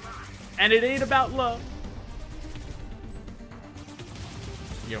 And it ain't about love.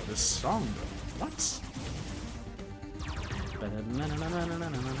 Yo, this song, though. What?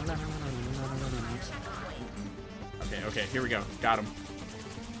 Okay, here we go. Got him.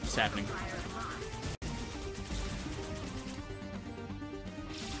 What's happening?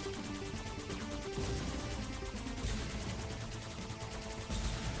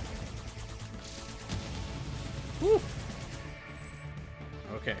 Woo.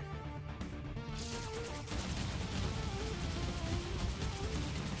 Okay.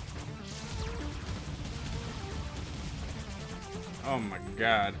 Oh my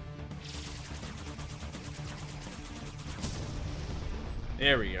god.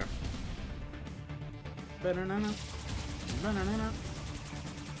 There we go. Oh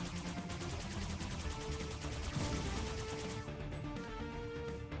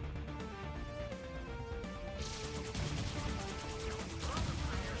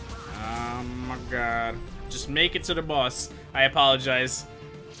my god. Just make it to the boss. I apologize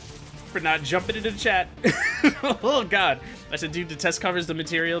for not jumping into the chat. Oh god. I said, dude, the test covers the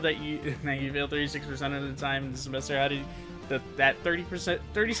material that you fail 36% of the time in the semester. How did that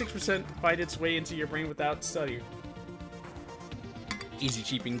 36% find its way into your brain without study? Easy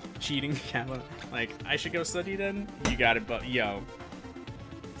cheating, Kala. Like, I should go study then? You got it, but yo.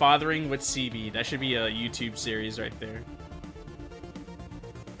 Fathering with CB. That should be a YouTube series right there.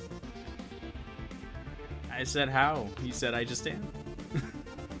 I said how? He said I just am.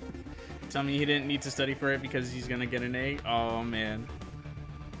 Tell me he didn't need to study for it because he's gonna get an A? Oh man.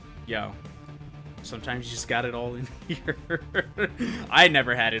 Yo. Sometimes you just got it all in here. I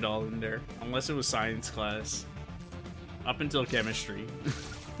never had it all in there. Unless it was science class. Up until chemistry.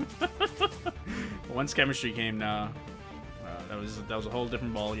 Once chemistry came, nah. That was a whole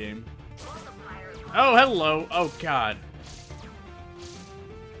different ball game. Oh, hello. Oh god.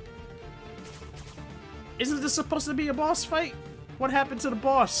 Isn't this supposed to be a boss fight? What happened to the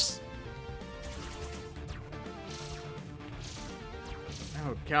boss?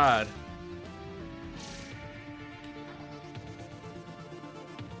 Oh god.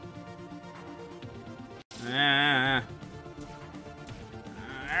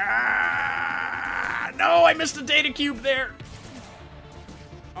 No, I missed a data cube there.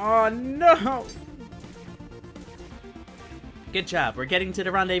 Oh no. Good job. We're getting to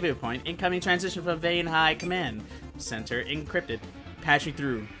the rendezvous point. Incoming transition from Vane High Command Center encrypted. Patching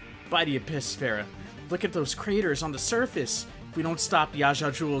through. By the Abyss Farah. Look at those craters on the surface. If we don't stop the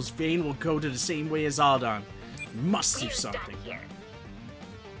Aja Jewels, Vane will go to the same way as Aldon. We must do something.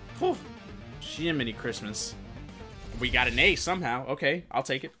 Whew. Jiminy Christmas. We got an A somehow. Okay, I'll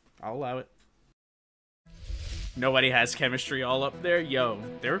take it. I'll allow it. Nobody has chemistry all up there. Yo,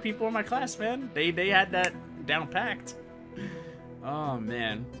 there were people in my class, man. They had that down packed. Oh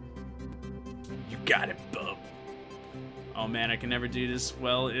man. You got it, bub. Oh man, I can never do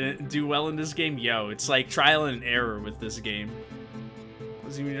well in this game. Yo, it's like trial and error with this game.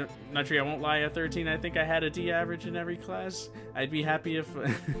 Not true, I won't lie, at 13 I think I had a D average in every class. I'd be happy if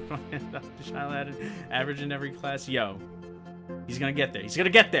Child had an average in every class. Yo, he's gonna get there. He's gonna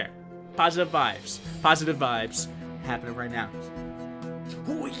get there. Positive vibes. Positive vibes happening right now.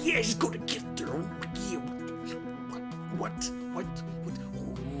 Oh yeah, he's gonna get there. What?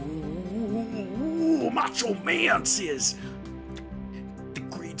 Oh, Macho Man says the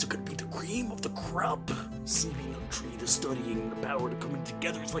grades are gonna be the cream of the crop. Seeming a tree to studying the power to coming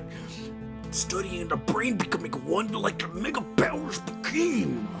together. It's like studying the brain becoming one like the mega powers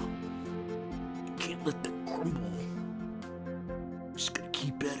became. Can't let that crumble. Just gonna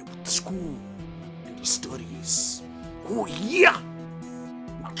keep at it with the school and the studies. Oh yeah!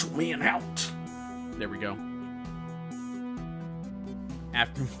 Macho Man out. There we go.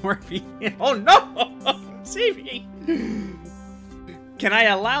 After Morphe. Oh no! CV! Can I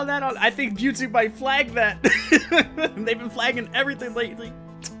allow that on? I think YouTube might flag that. They've been flagging everything lately.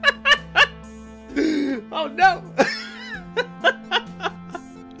 Oh no!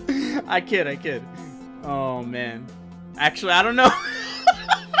 I kid. Oh man. Actually, I don't know.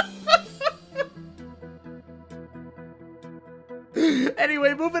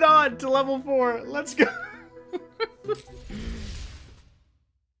 Anyway, moving on to level 4. Let's go.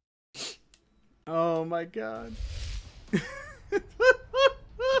 Oh my god.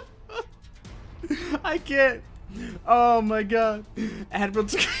 I can't. Oh my god. Admiral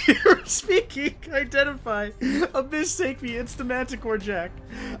Takira speaking. Identify. Abyss, take me. It's the Manticore Jack.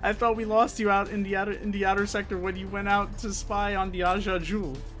 I thought we lost you out in the outer sector when you went out to spy on the Aja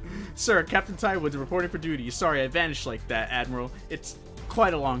Jewel. Sir, Captain Tywood's reporting for duty. Sorry I vanished like that, Admiral. It's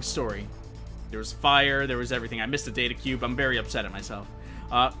quite a long story. There was fire, there was everything. I missed the data cube. I'm very upset at myself.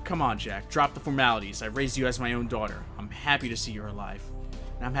 Come on, Jack. Drop the formalities. I raised you as my own daughter. I'm happy to see you're alive.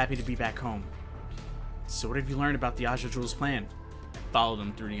 And I'm happy to be back home. So what have you learned about the Aja Jewel's plan? I followed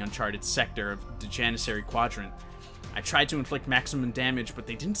them through the uncharted sector of the Janissary Quadrant. I tried to inflict maximum damage, but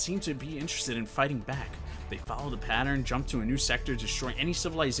they didn't seem to be interested in fighting back. They follow the pattern, jump to a new sector, destroy any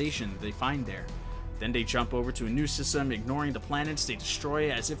civilization they find there. Then they jump over to a new system, ignoring the planets they destroy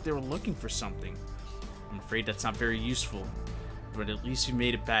as if they were looking for something. I'm afraid that's not very useful, but at least you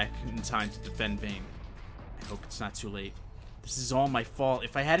made it back in time to defend Vane. I hope it's not too late. This is all my fault.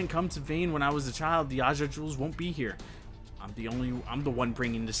 If I hadn't come to Vane when I was a child, the Aja Jewels won't be here. I'm the one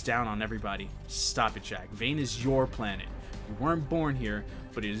bringing this down on everybody. Stop it, Jack. Vane is your planet. You weren't born here,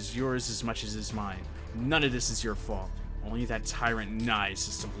 but it is yours as much as it is mine. None of this is your fault. Only that tyrant Nyes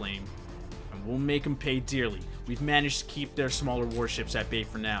is to blame. And we'll make him pay dearly. We've managed to keep their smaller warships at bay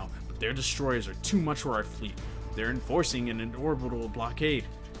for now, but their destroyers are too much for our fleet. They're enforcing an orbital blockade.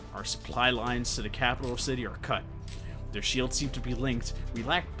 Our supply lines to the capital city are cut. Their shields seem to be linked. We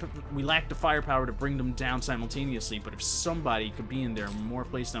lack the firepower to bring them down simultaneously, but if somebody could be in there in more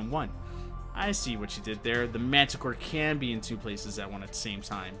places than one. I see what you did there. The Manticore can be in 2 places at one at the same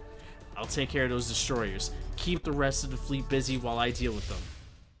time. I'll take care of those destroyers. Keep the rest of the fleet busy while I deal with them.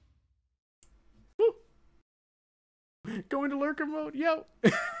 Woo! Go into lurker mode, yo!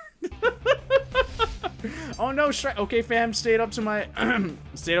 Oh no, okay fam, stayed up to my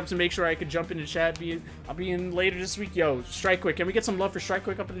stayed up to make sure I could jump into chat. I'll be in later this week. Yo, Strike Quick, can we get some love for Strike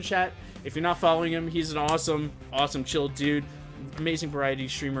Quick up in the chat? If you're not following him, he's an awesome chill dude, amazing variety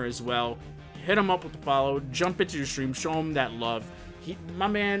streamer as well. Hit him up with the follow, jump into your stream, show him that love. My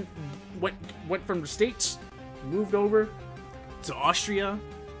man went from the States, moved over to Austria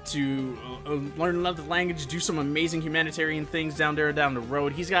to learn another language, do some amazing humanitarian things down the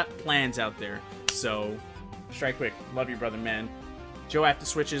road. He's got plans out there. So, Strike Quick, love you, brother, man. Joe after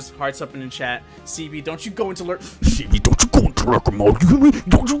switches, hearts up in the chat. CB, don't you go into lurk. CB, don't you go into lurker mode. You hear me?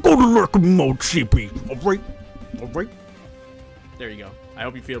 Don't you go to lurker mode, CB. Alright? Alright? There you go. I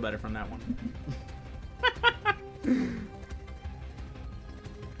hope you feel better from that one.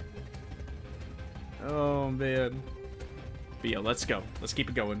 Oh, man. But yeah, let's go. Let's keep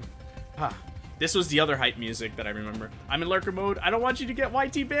it going. Ah, this was the other hype music that I remember. I'm in lurker mode. I don't want you to get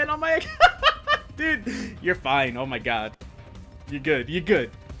YT banned on my account. Dude, you're fine. Oh my god. You're good. You're good.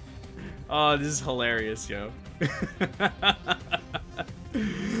 Oh, this is hilarious, yo.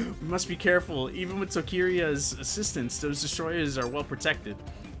 We must be careful. Even with Tokiria's assistance, those destroyers are well protected.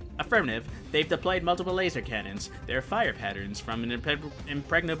 Affirmative. They've deployed multiple laser cannons. Their fire patterns from an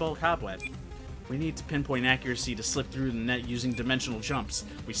impregnable cobweb. We need to pinpoint accuracy to slip through the net using dimensional jumps.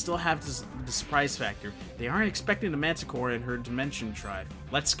 We still have the surprise factor. They aren't expecting the Manticore and her dimension drive.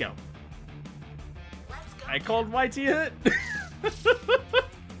 Let's go. I called YT hit.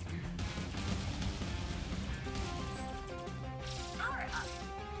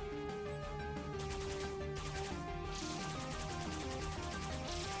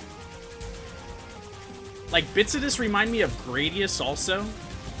 Like, bits of this remind me of Gradius also.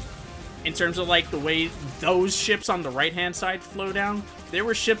 In terms of, like, the way those ships on the right-hand side flow down. There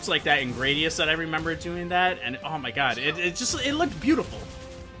were ships like that in Gradius that I remember doing that. And, oh my god, it looked beautiful.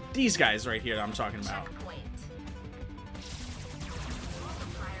 These guys right here that I'm talking about.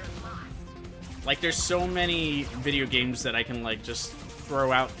 Like, there's so many video games that I can, like, just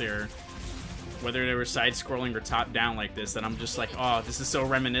throw out there. Whether they were side-scrolling or top-down like this, that I'm just like, oh, this is so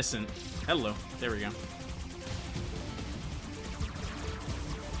reminiscent. Hello. There we go.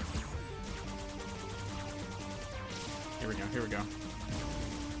 Here we go, here we go.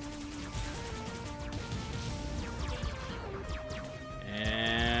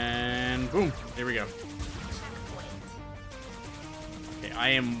 And boom, there we go. Okay, I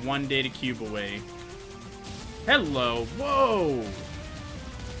am 1 data cube away. Hello, whoa!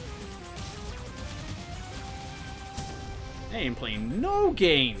 I ain't playing no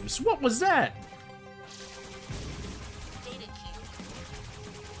games. What was that?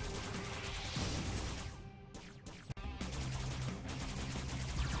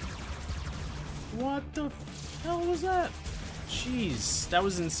 What the hell was that? Jeez, that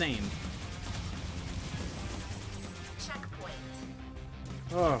was insane. Checkpoint.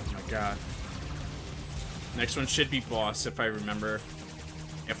 Oh my god. Next one should be boss, if I remember.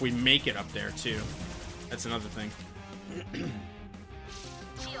 If we make it up there, too. That's another thing.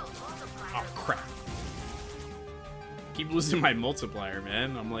 Oh, crap. Keep losing my multiplier,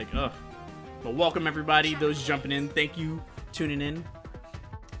 man. I'm like, ugh. But welcome, everybody. Those jumping in, thank you tuning in.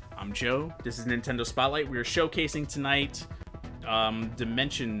 I'm Joe. This is Nintendo Spotlight. We are showcasing tonight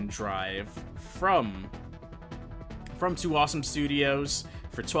Dimension Drive from 2 Awesome Studios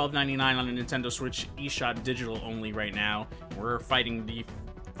for $12.99 on the Nintendo Switch eShop digital only right now. We're fighting the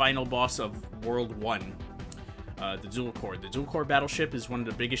final boss of World 1, the Dual Core. The Dual Core battleship is one of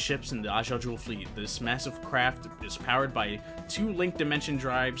the biggest ships in the Ajajul fleet. This massive craft is powered by 2 Link Dimension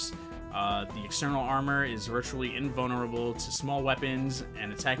drives. The external armor is virtually invulnerable to small weapons,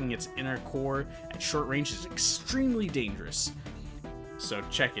 and attacking its inner core at short range is extremely dangerous. So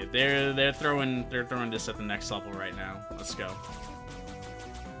check it. They're throwing this at the next level right now. Let's go.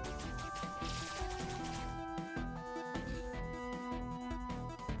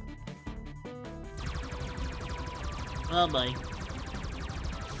 Oh boy.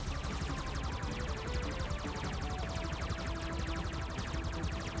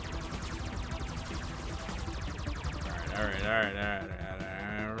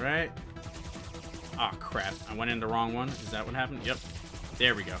 Alright. Oh, crap. I went in the wrong one. Is that what happened? Yep.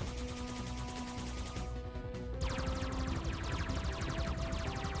 There we go.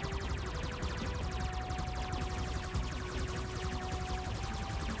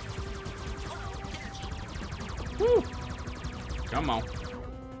 Woo! Come on.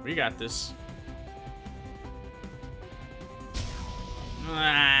 We got this.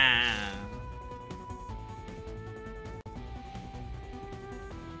 Ah.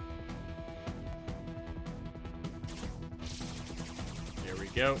 There we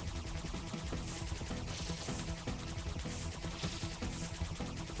go.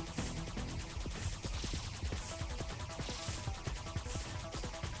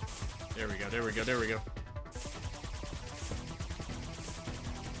 There we go, there we go, there we go.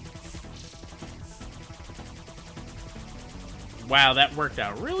 Wow, that worked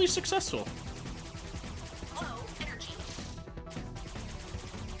out really successful. Low energy.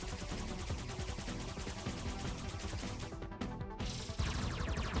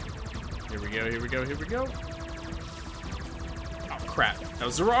 Here we go, here we go, here we go. Oh, crap. That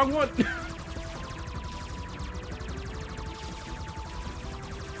was the wrong one. Here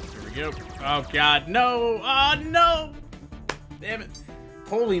we go. Oh, God, no. Oh, no. Damn it.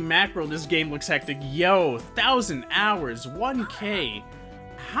 Holy mackerel, this game looks hectic. Yo, 1,000 hours, 1K.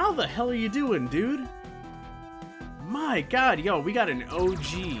 How the hell are you doing, dude? My God, yo, we got an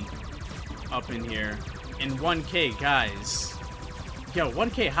OG up in here in 1K, guys. Yo,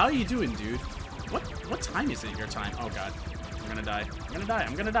 1K, how are you doing, dude? What time is it, your time? Oh, God. I'm gonna die. I'm gonna die.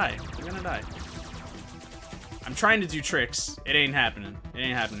 I'm gonna die. I'm gonna die. I'm trying to do tricks. It ain't happening. It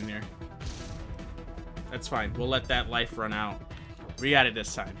ain't happening here. That's fine. We'll let that life run out. We got it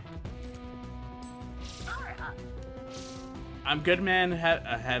this time. I'm good, man.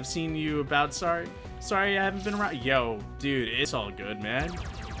 Have seen you about. Sorry I haven't been around. Yo, dude, it's all good, man.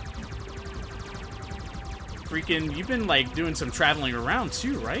 Freaking, you've been like doing some traveling around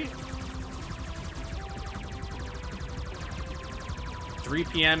too, right? 3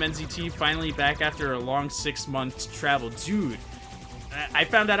 p.m. NZT, finally back after a long 6 months travel. Dude, I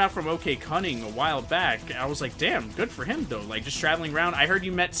found that out from OK Cunning a while back. I was like, damn, good for him, though. Like, just traveling around. I heard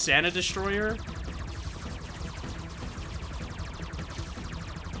you met Santa Destroyer.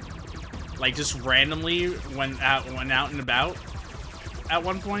 Like, just randomly when out and about at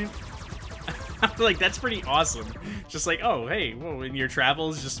one point. Like, that's pretty awesome. Just like, oh, hey, whoa, in your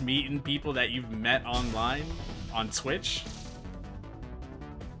travels, just meeting people that you've met online on Twitch.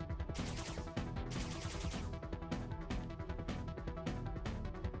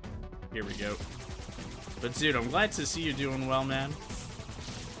 Here we go. But dude, I'm glad to see you doing well, man.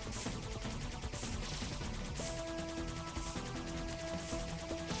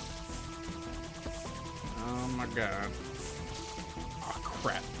 Oh my God. Oh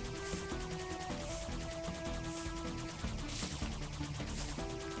crap.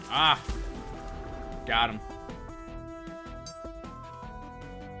 Ah. Got him.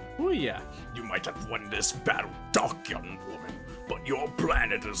 Ooh yeah. You might have won this battle, dark young woman, but your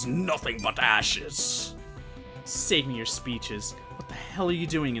planet is nothing but ashes. Save me your speeches. What the hell are you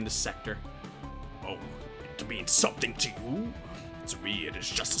doing in this sector? Oh, it means something to you? To me, it is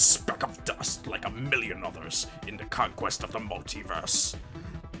just a speck of dust like a million others in the conquest of the multiverse.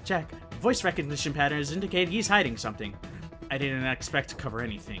 Jack, voice recognition patterns indicate he's hiding something. I didn't expect to cover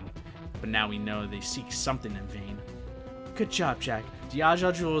anything, but now we know they seek something in Vane. Good job, Jack. The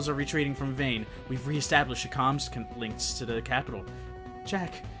Aja jewels are retreating from Vane. We've reestablished the comms links to the capital.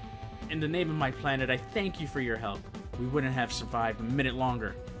 Jack, in the name of my planet, I thank you for your help. We wouldn't have survived a minute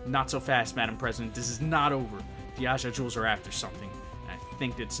longer. Not so fast, Madam President. This is not over. The Aja jewels are after something, and I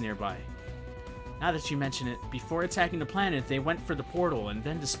think it's nearby. Now that you mention it, before attacking the planet, they went for the portal and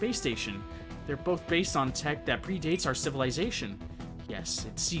then the space station. They're both based on tech that predates our civilization. Yes,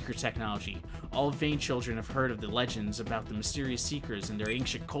 it's secret technology. All Vane children have heard of the legends about the mysterious seekers and their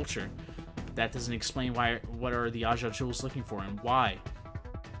ancient culture. But that doesn't explain what are the Aja jewels looking for and why.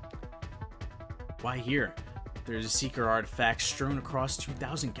 Why here? There's a seeker artifact strewn across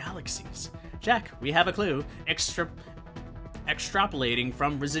 2,000 galaxies. Jack, we have a clue. Extrapolating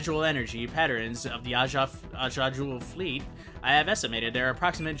from residual energy patterns of the Aja jewel fleet, I have estimated their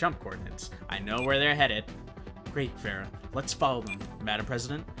approximate jump coordinates. I know where they're headed. Great, Farah. Let's follow them. Madam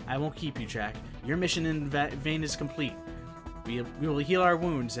President, I won't keep you, Jack. Your mission in Vane is complete. We will heal our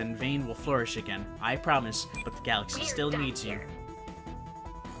wounds and Vane will flourish again. I promise, but the galaxy still needs you.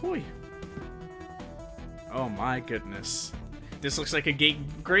 Hoi. Oh my goodness. This looks like a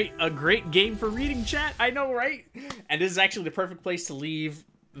great game for reading, chat. I know, right? And this is actually the perfect place to leave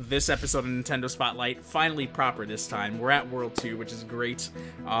this episode of Nintendo Spotlight finally proper this time. We're at World 2, which is great.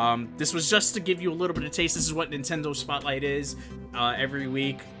 This was just to give you a little bit of taste. This is what Nintendo Spotlight is. Every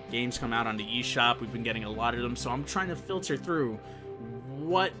week, games come out on the eShop. We've been getting a lot of them, so I'm trying to filter through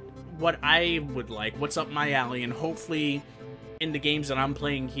what I would like, what's up my alley, and hopefully in the games that I'm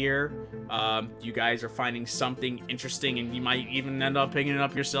playing here, you guys are finding something interesting, and you might even end up picking it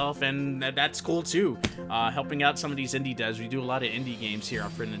up yourself, and that's cool too. Helping out some of these indie devs. We do a lot of indie games here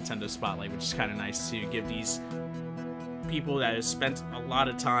for Nintendo Spotlight, which is kind of nice to give these people that have spent a lot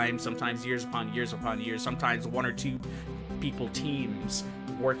of time, sometimes years upon years upon years, sometimes 1 or 2 people teams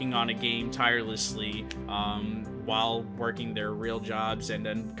working on a game tirelessly while working their real jobs and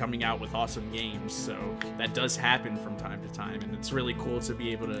then coming out with awesome games. So that does happen from time to time, and it's really cool to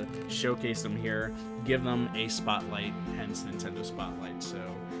be able to showcase them here, give them a spotlight, hence Nintendo Spotlight. So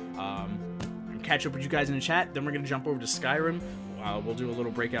catch up with you guys in the chat, then we're gonna jump over to Skyrim. We'll do a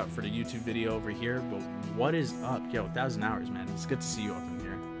little breakout for the YouTube video over here. But what is up? Yo, 1,000 hours, man. It's good to see you up in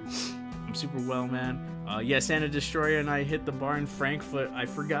here. I'm super well, man. Yeah, Santa Destroyer and I hit the bar in Frankfurt. I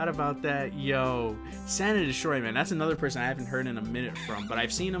forgot about that. Yo, Santa Destroyer, man. That's another person I haven't heard in a minute from, but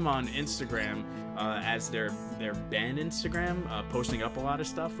I've seen him on Instagram as their band Instagram, posting up a lot of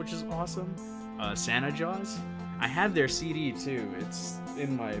stuff, which is awesome. Santa Jaws. I have their CD too. It's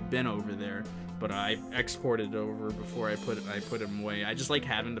in my bin over there, but I exported it over before I put them away. I just like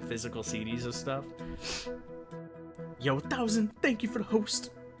having the physical CDs of stuff. Yo, 1,000. Thank you for the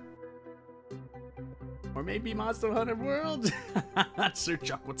host. Or maybe Monster Hunter World. Sir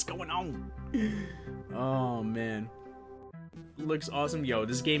Chuck, what's going on? Oh, man. Looks awesome. Yo,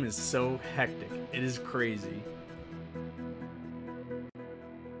 this game is so hectic. It is crazy.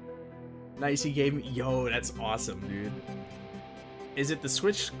 Nice, he gave me... Yo, that's awesome, dude. Is it the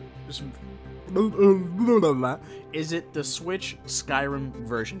Switch... Is it the Switch Skyrim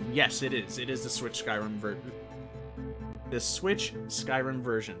version? Yes, it is. It is the Switch Skyrim version. The Switch Skyrim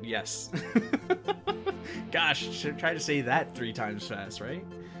version, yes. Gosh, should try to say that 3 times fast, right?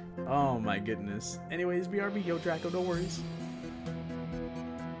 Oh my goodness. Anyways, BRB, yo Draco, no worries.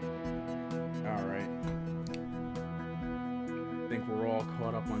 Alright. I think we're all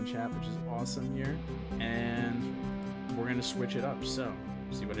caught up on chat, which is awesome here. And we're gonna switch it up, so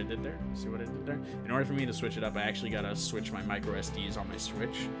see what I did there? See what I did there? In order for me to switch it up, I actually gotta switch my micro SDs on my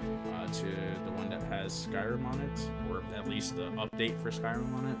Switch to the one that has Skyrim on it, or at least the update for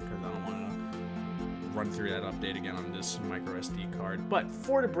Skyrim on it, because I don't want to run through that update again on this micro SD card. But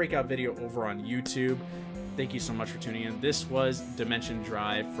for the breakout video over on YouTube, thank you so much for tuning in. This was Dimension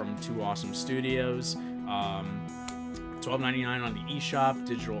Drive from 2 Awesome Studios. $12.99 on the eShop,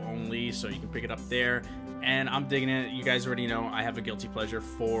 digital only, so you can pick it up there. And I'm digging it. You guys already know I have a guilty pleasure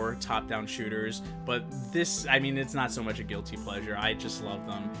for top-down shooters, but this, I mean, it's not so much a guilty pleasure. I just love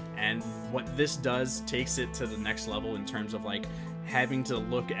them. And what this does takes it to the next level in terms of like having to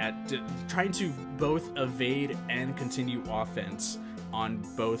look at trying to both evade and continue offense on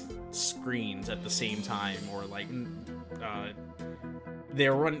both screens at the same time, or like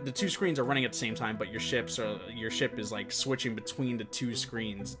the 2 screens are running at the same time, but your ship is like switching between the 2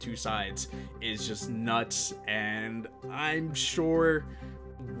 screens, 2 sides, is just nuts. And I'm sure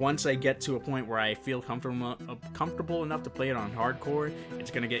once I get to a point where I feel comfortable enough to play it on hardcore,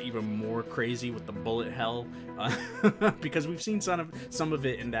 it's gonna get even more crazy with the bullet hell, because we've seen some of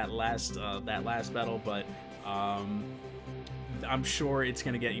it in that last battle, but I'm sure it's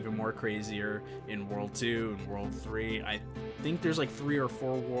gonna get even more crazier in World 2 and World 3. I think there's like 3 or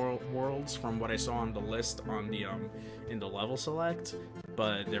 4 worlds from what I saw on the list on the in the level select,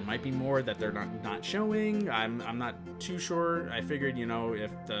 but there might be more that they're not showing. I'm not too sure. I figured, you know,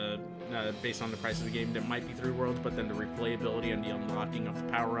 if the based on the price of the game, there might be 3 worlds, but then the replayability and the unlocking of the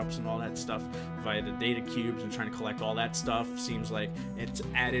power-ups and all that stuff via the data cubes and trying to collect all that stuff seems like it's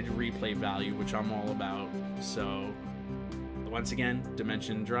added replay value, which I'm all about. So once again,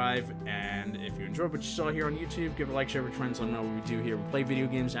 Dimension Drive, and if you enjoyed what you saw here on YouTube, give it a like, share with friends, let them know what we do here. We play video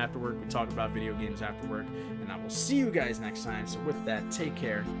games after work, we talk about video games after work, and I will see you guys next time. So with that, take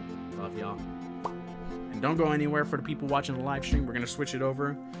care. Love y'all. And don't go anywhere. For the people watching the live stream, we're going to switch it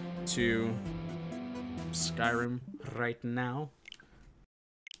over to Skyrim right now.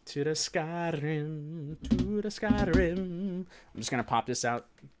 To the Skyrim, to the Skyrim. I'm just going to pop this out.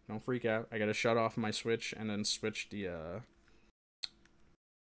 Don't freak out. I got to shut off my Switch and then switch the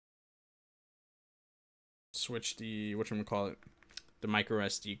whatchamacallit, the micro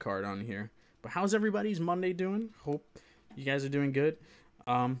SD card on here. But how's everybody's Monday doing? Hope you guys are doing good.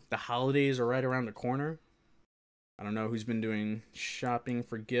 The holidays are right around the corner. I don't know who's been doing shopping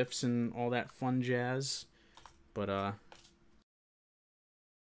for gifts and all that fun jazz, but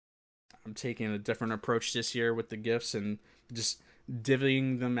I'm taking a different approach this year with the gifts and just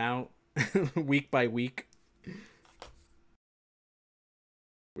divvying them out week by week,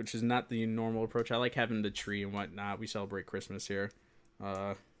 which is not the normal approach. I like having the tree and whatnot. We celebrate Christmas here.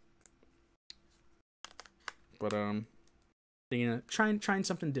 Trying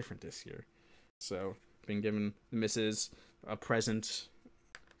something different this year. So, been giving the missus a present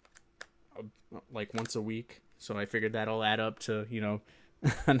like once a week. So I figured that'll add up to, you know,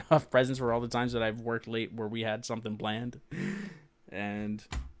 enough presents for all the times that I've worked late where we had something planned. And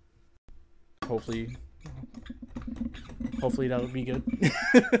hopefully that'll be good.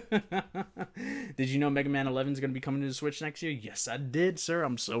 Did you know Mega Man 11 is going to be coming to the Switch next year? Yes, I did, sir.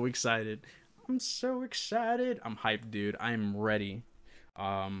 I'm so excited. I'm hyped, dude. I'm ready.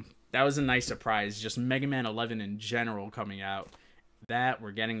 That was a nice surprise. Just Mega Man 11 in general coming out. That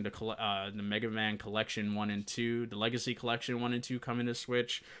we're getting the Mega Man Collection 1 and 2, the Legacy Collection 1 and 2 coming to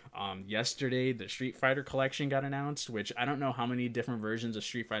Switch. Yesterday, the Street Fighter Collection got announced, which I don't know how many different versions of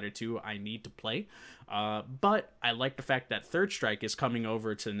Street Fighter 2 I need to play. But I like the fact that Third Strike is coming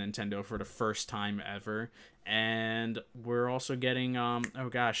over to Nintendo for the first time ever. And we're also getting,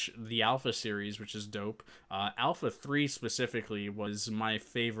 the Alpha series, which is dope. Alpha 3 specifically was my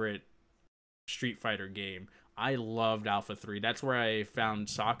favorite Street Fighter game. I loved Alpha 3. That's where I found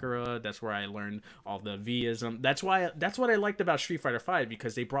Sakura. That's where I learned all the V-ism. That's what I liked about Street Fighter 5,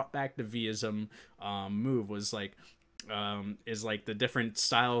 because they brought back the V-ism move, was like the different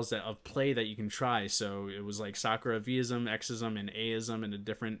styles of play that you can try. So it was like Sakura V-ism, X-ism, and A-ism, and the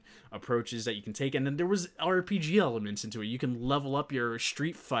different approaches that you can take. And then there was RPG elements into it. You can level up your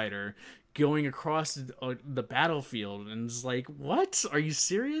Street Fighter going across the battlefield, and it's like, what? Are you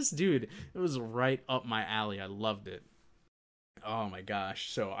serious? Dude, it was right up my alley. I loved it. Oh my gosh.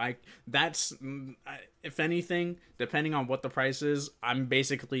 So if anything, depending on what the price is, I'm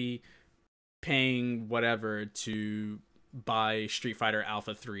basically paying whatever to buy Street Fighter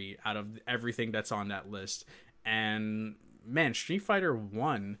Alpha 3 out of everything that's on that list. And man, Street Fighter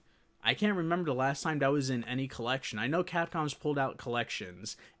 1, I can't remember the last time that was in any collection. I know Capcom's pulled out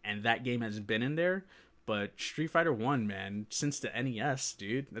collections, and that game has been in there, but Street Fighter 1, man, since the NES,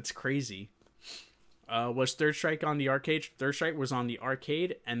 dude, that's crazy. Was Third Strike on the arcade? Third Strike was on the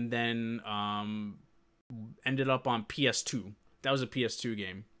arcade, and then ended up on PS2. That was a PS2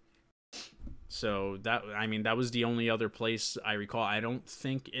 game. So that was the only other place I recall. I don't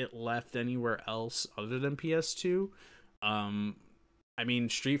think it left anywhere else other than PS2.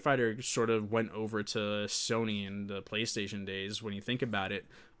 Street Fighter sort of went over to Sony in the PlayStation days. When you think about it,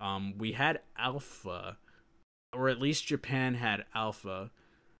 we had Alpha, or at least Japan had Alpha,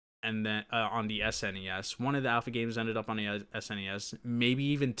 and then on the SNES. One of the Alpha games ended up on the SNES, maybe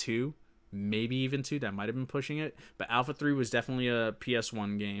even two. That might have been pushing it. But Alpha 3 was definitely a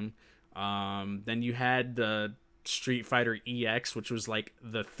PS1 game. Then you had the Street Fighter EX, which was like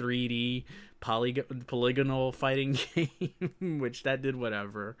the 3D polygonal fighting game, which that did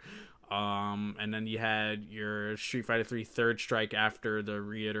whatever. And then you had your Street Fighter 3 Third Strike after the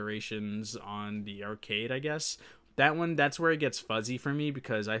reiterations on the arcade, I guess. That's where it gets fuzzy for me,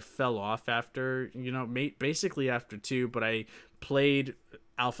 because I fell off after, basically after 2, but I played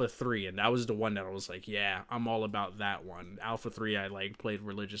Alpha 3, and that was the one that I was like, yeah, I'm all about that one. Alpha 3 I played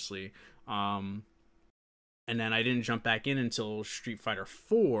religiously. And then I didn't jump back in until Street Fighter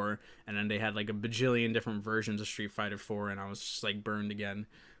 4, and then they had like a bajillion different versions of Street Fighter 4, and I was just like burned again.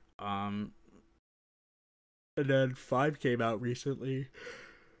 And then 5 came out recently,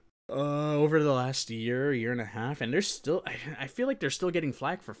 over the last year and a half, and they're still, I feel like they're still getting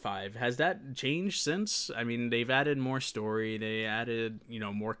flack for 5. Has that changed since? I mean, they've added more story, they added,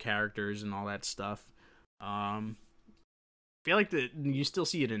 more characters and all that stuff. I feel like you still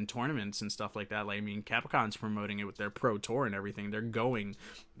see it in tournaments and stuff like that. Like, Capcom's promoting it with their Pro Tour and everything.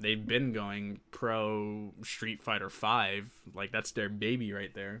 They've been going Pro Street Fighter 5. Like, that's their baby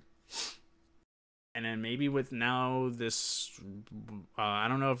right there. And then maybe with now this, I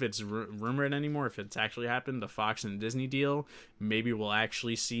don't know if it's rumored anymore, if it's actually happened, the Fox and Disney deal, maybe we'll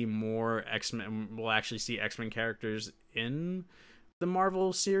actually see more X-Men. We'll actually see X-Men characters in the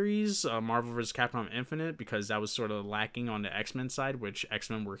Marvel series, Marvel vs. Capcom Infinite, because that was sort of lacking on the X-Men side, which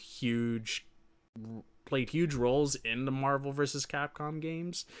X-Men were played huge roles in the Marvel vs. Capcom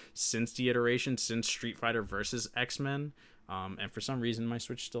games since the iteration, since Street Fighter vs. X-Men, and for some reason my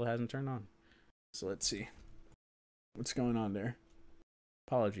Switch still hasn't turned on. So let's see what's going on there.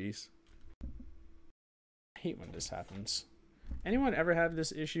 Apologies. I hate when this happens. Anyone ever have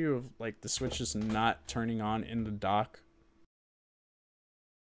this issue of like the Switch just not turning on in the dock?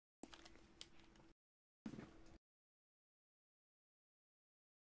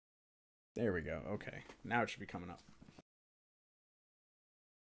 There we go. Okay. Now it should be coming up.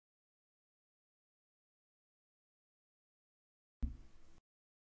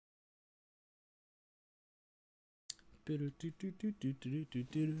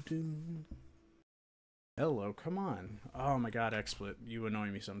 Hello, come on. Oh my god, XSplit. You annoy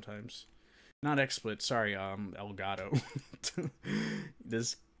me sometimes. Not XSplit, sorry, Elgato.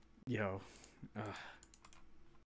 This, yo. Ugh.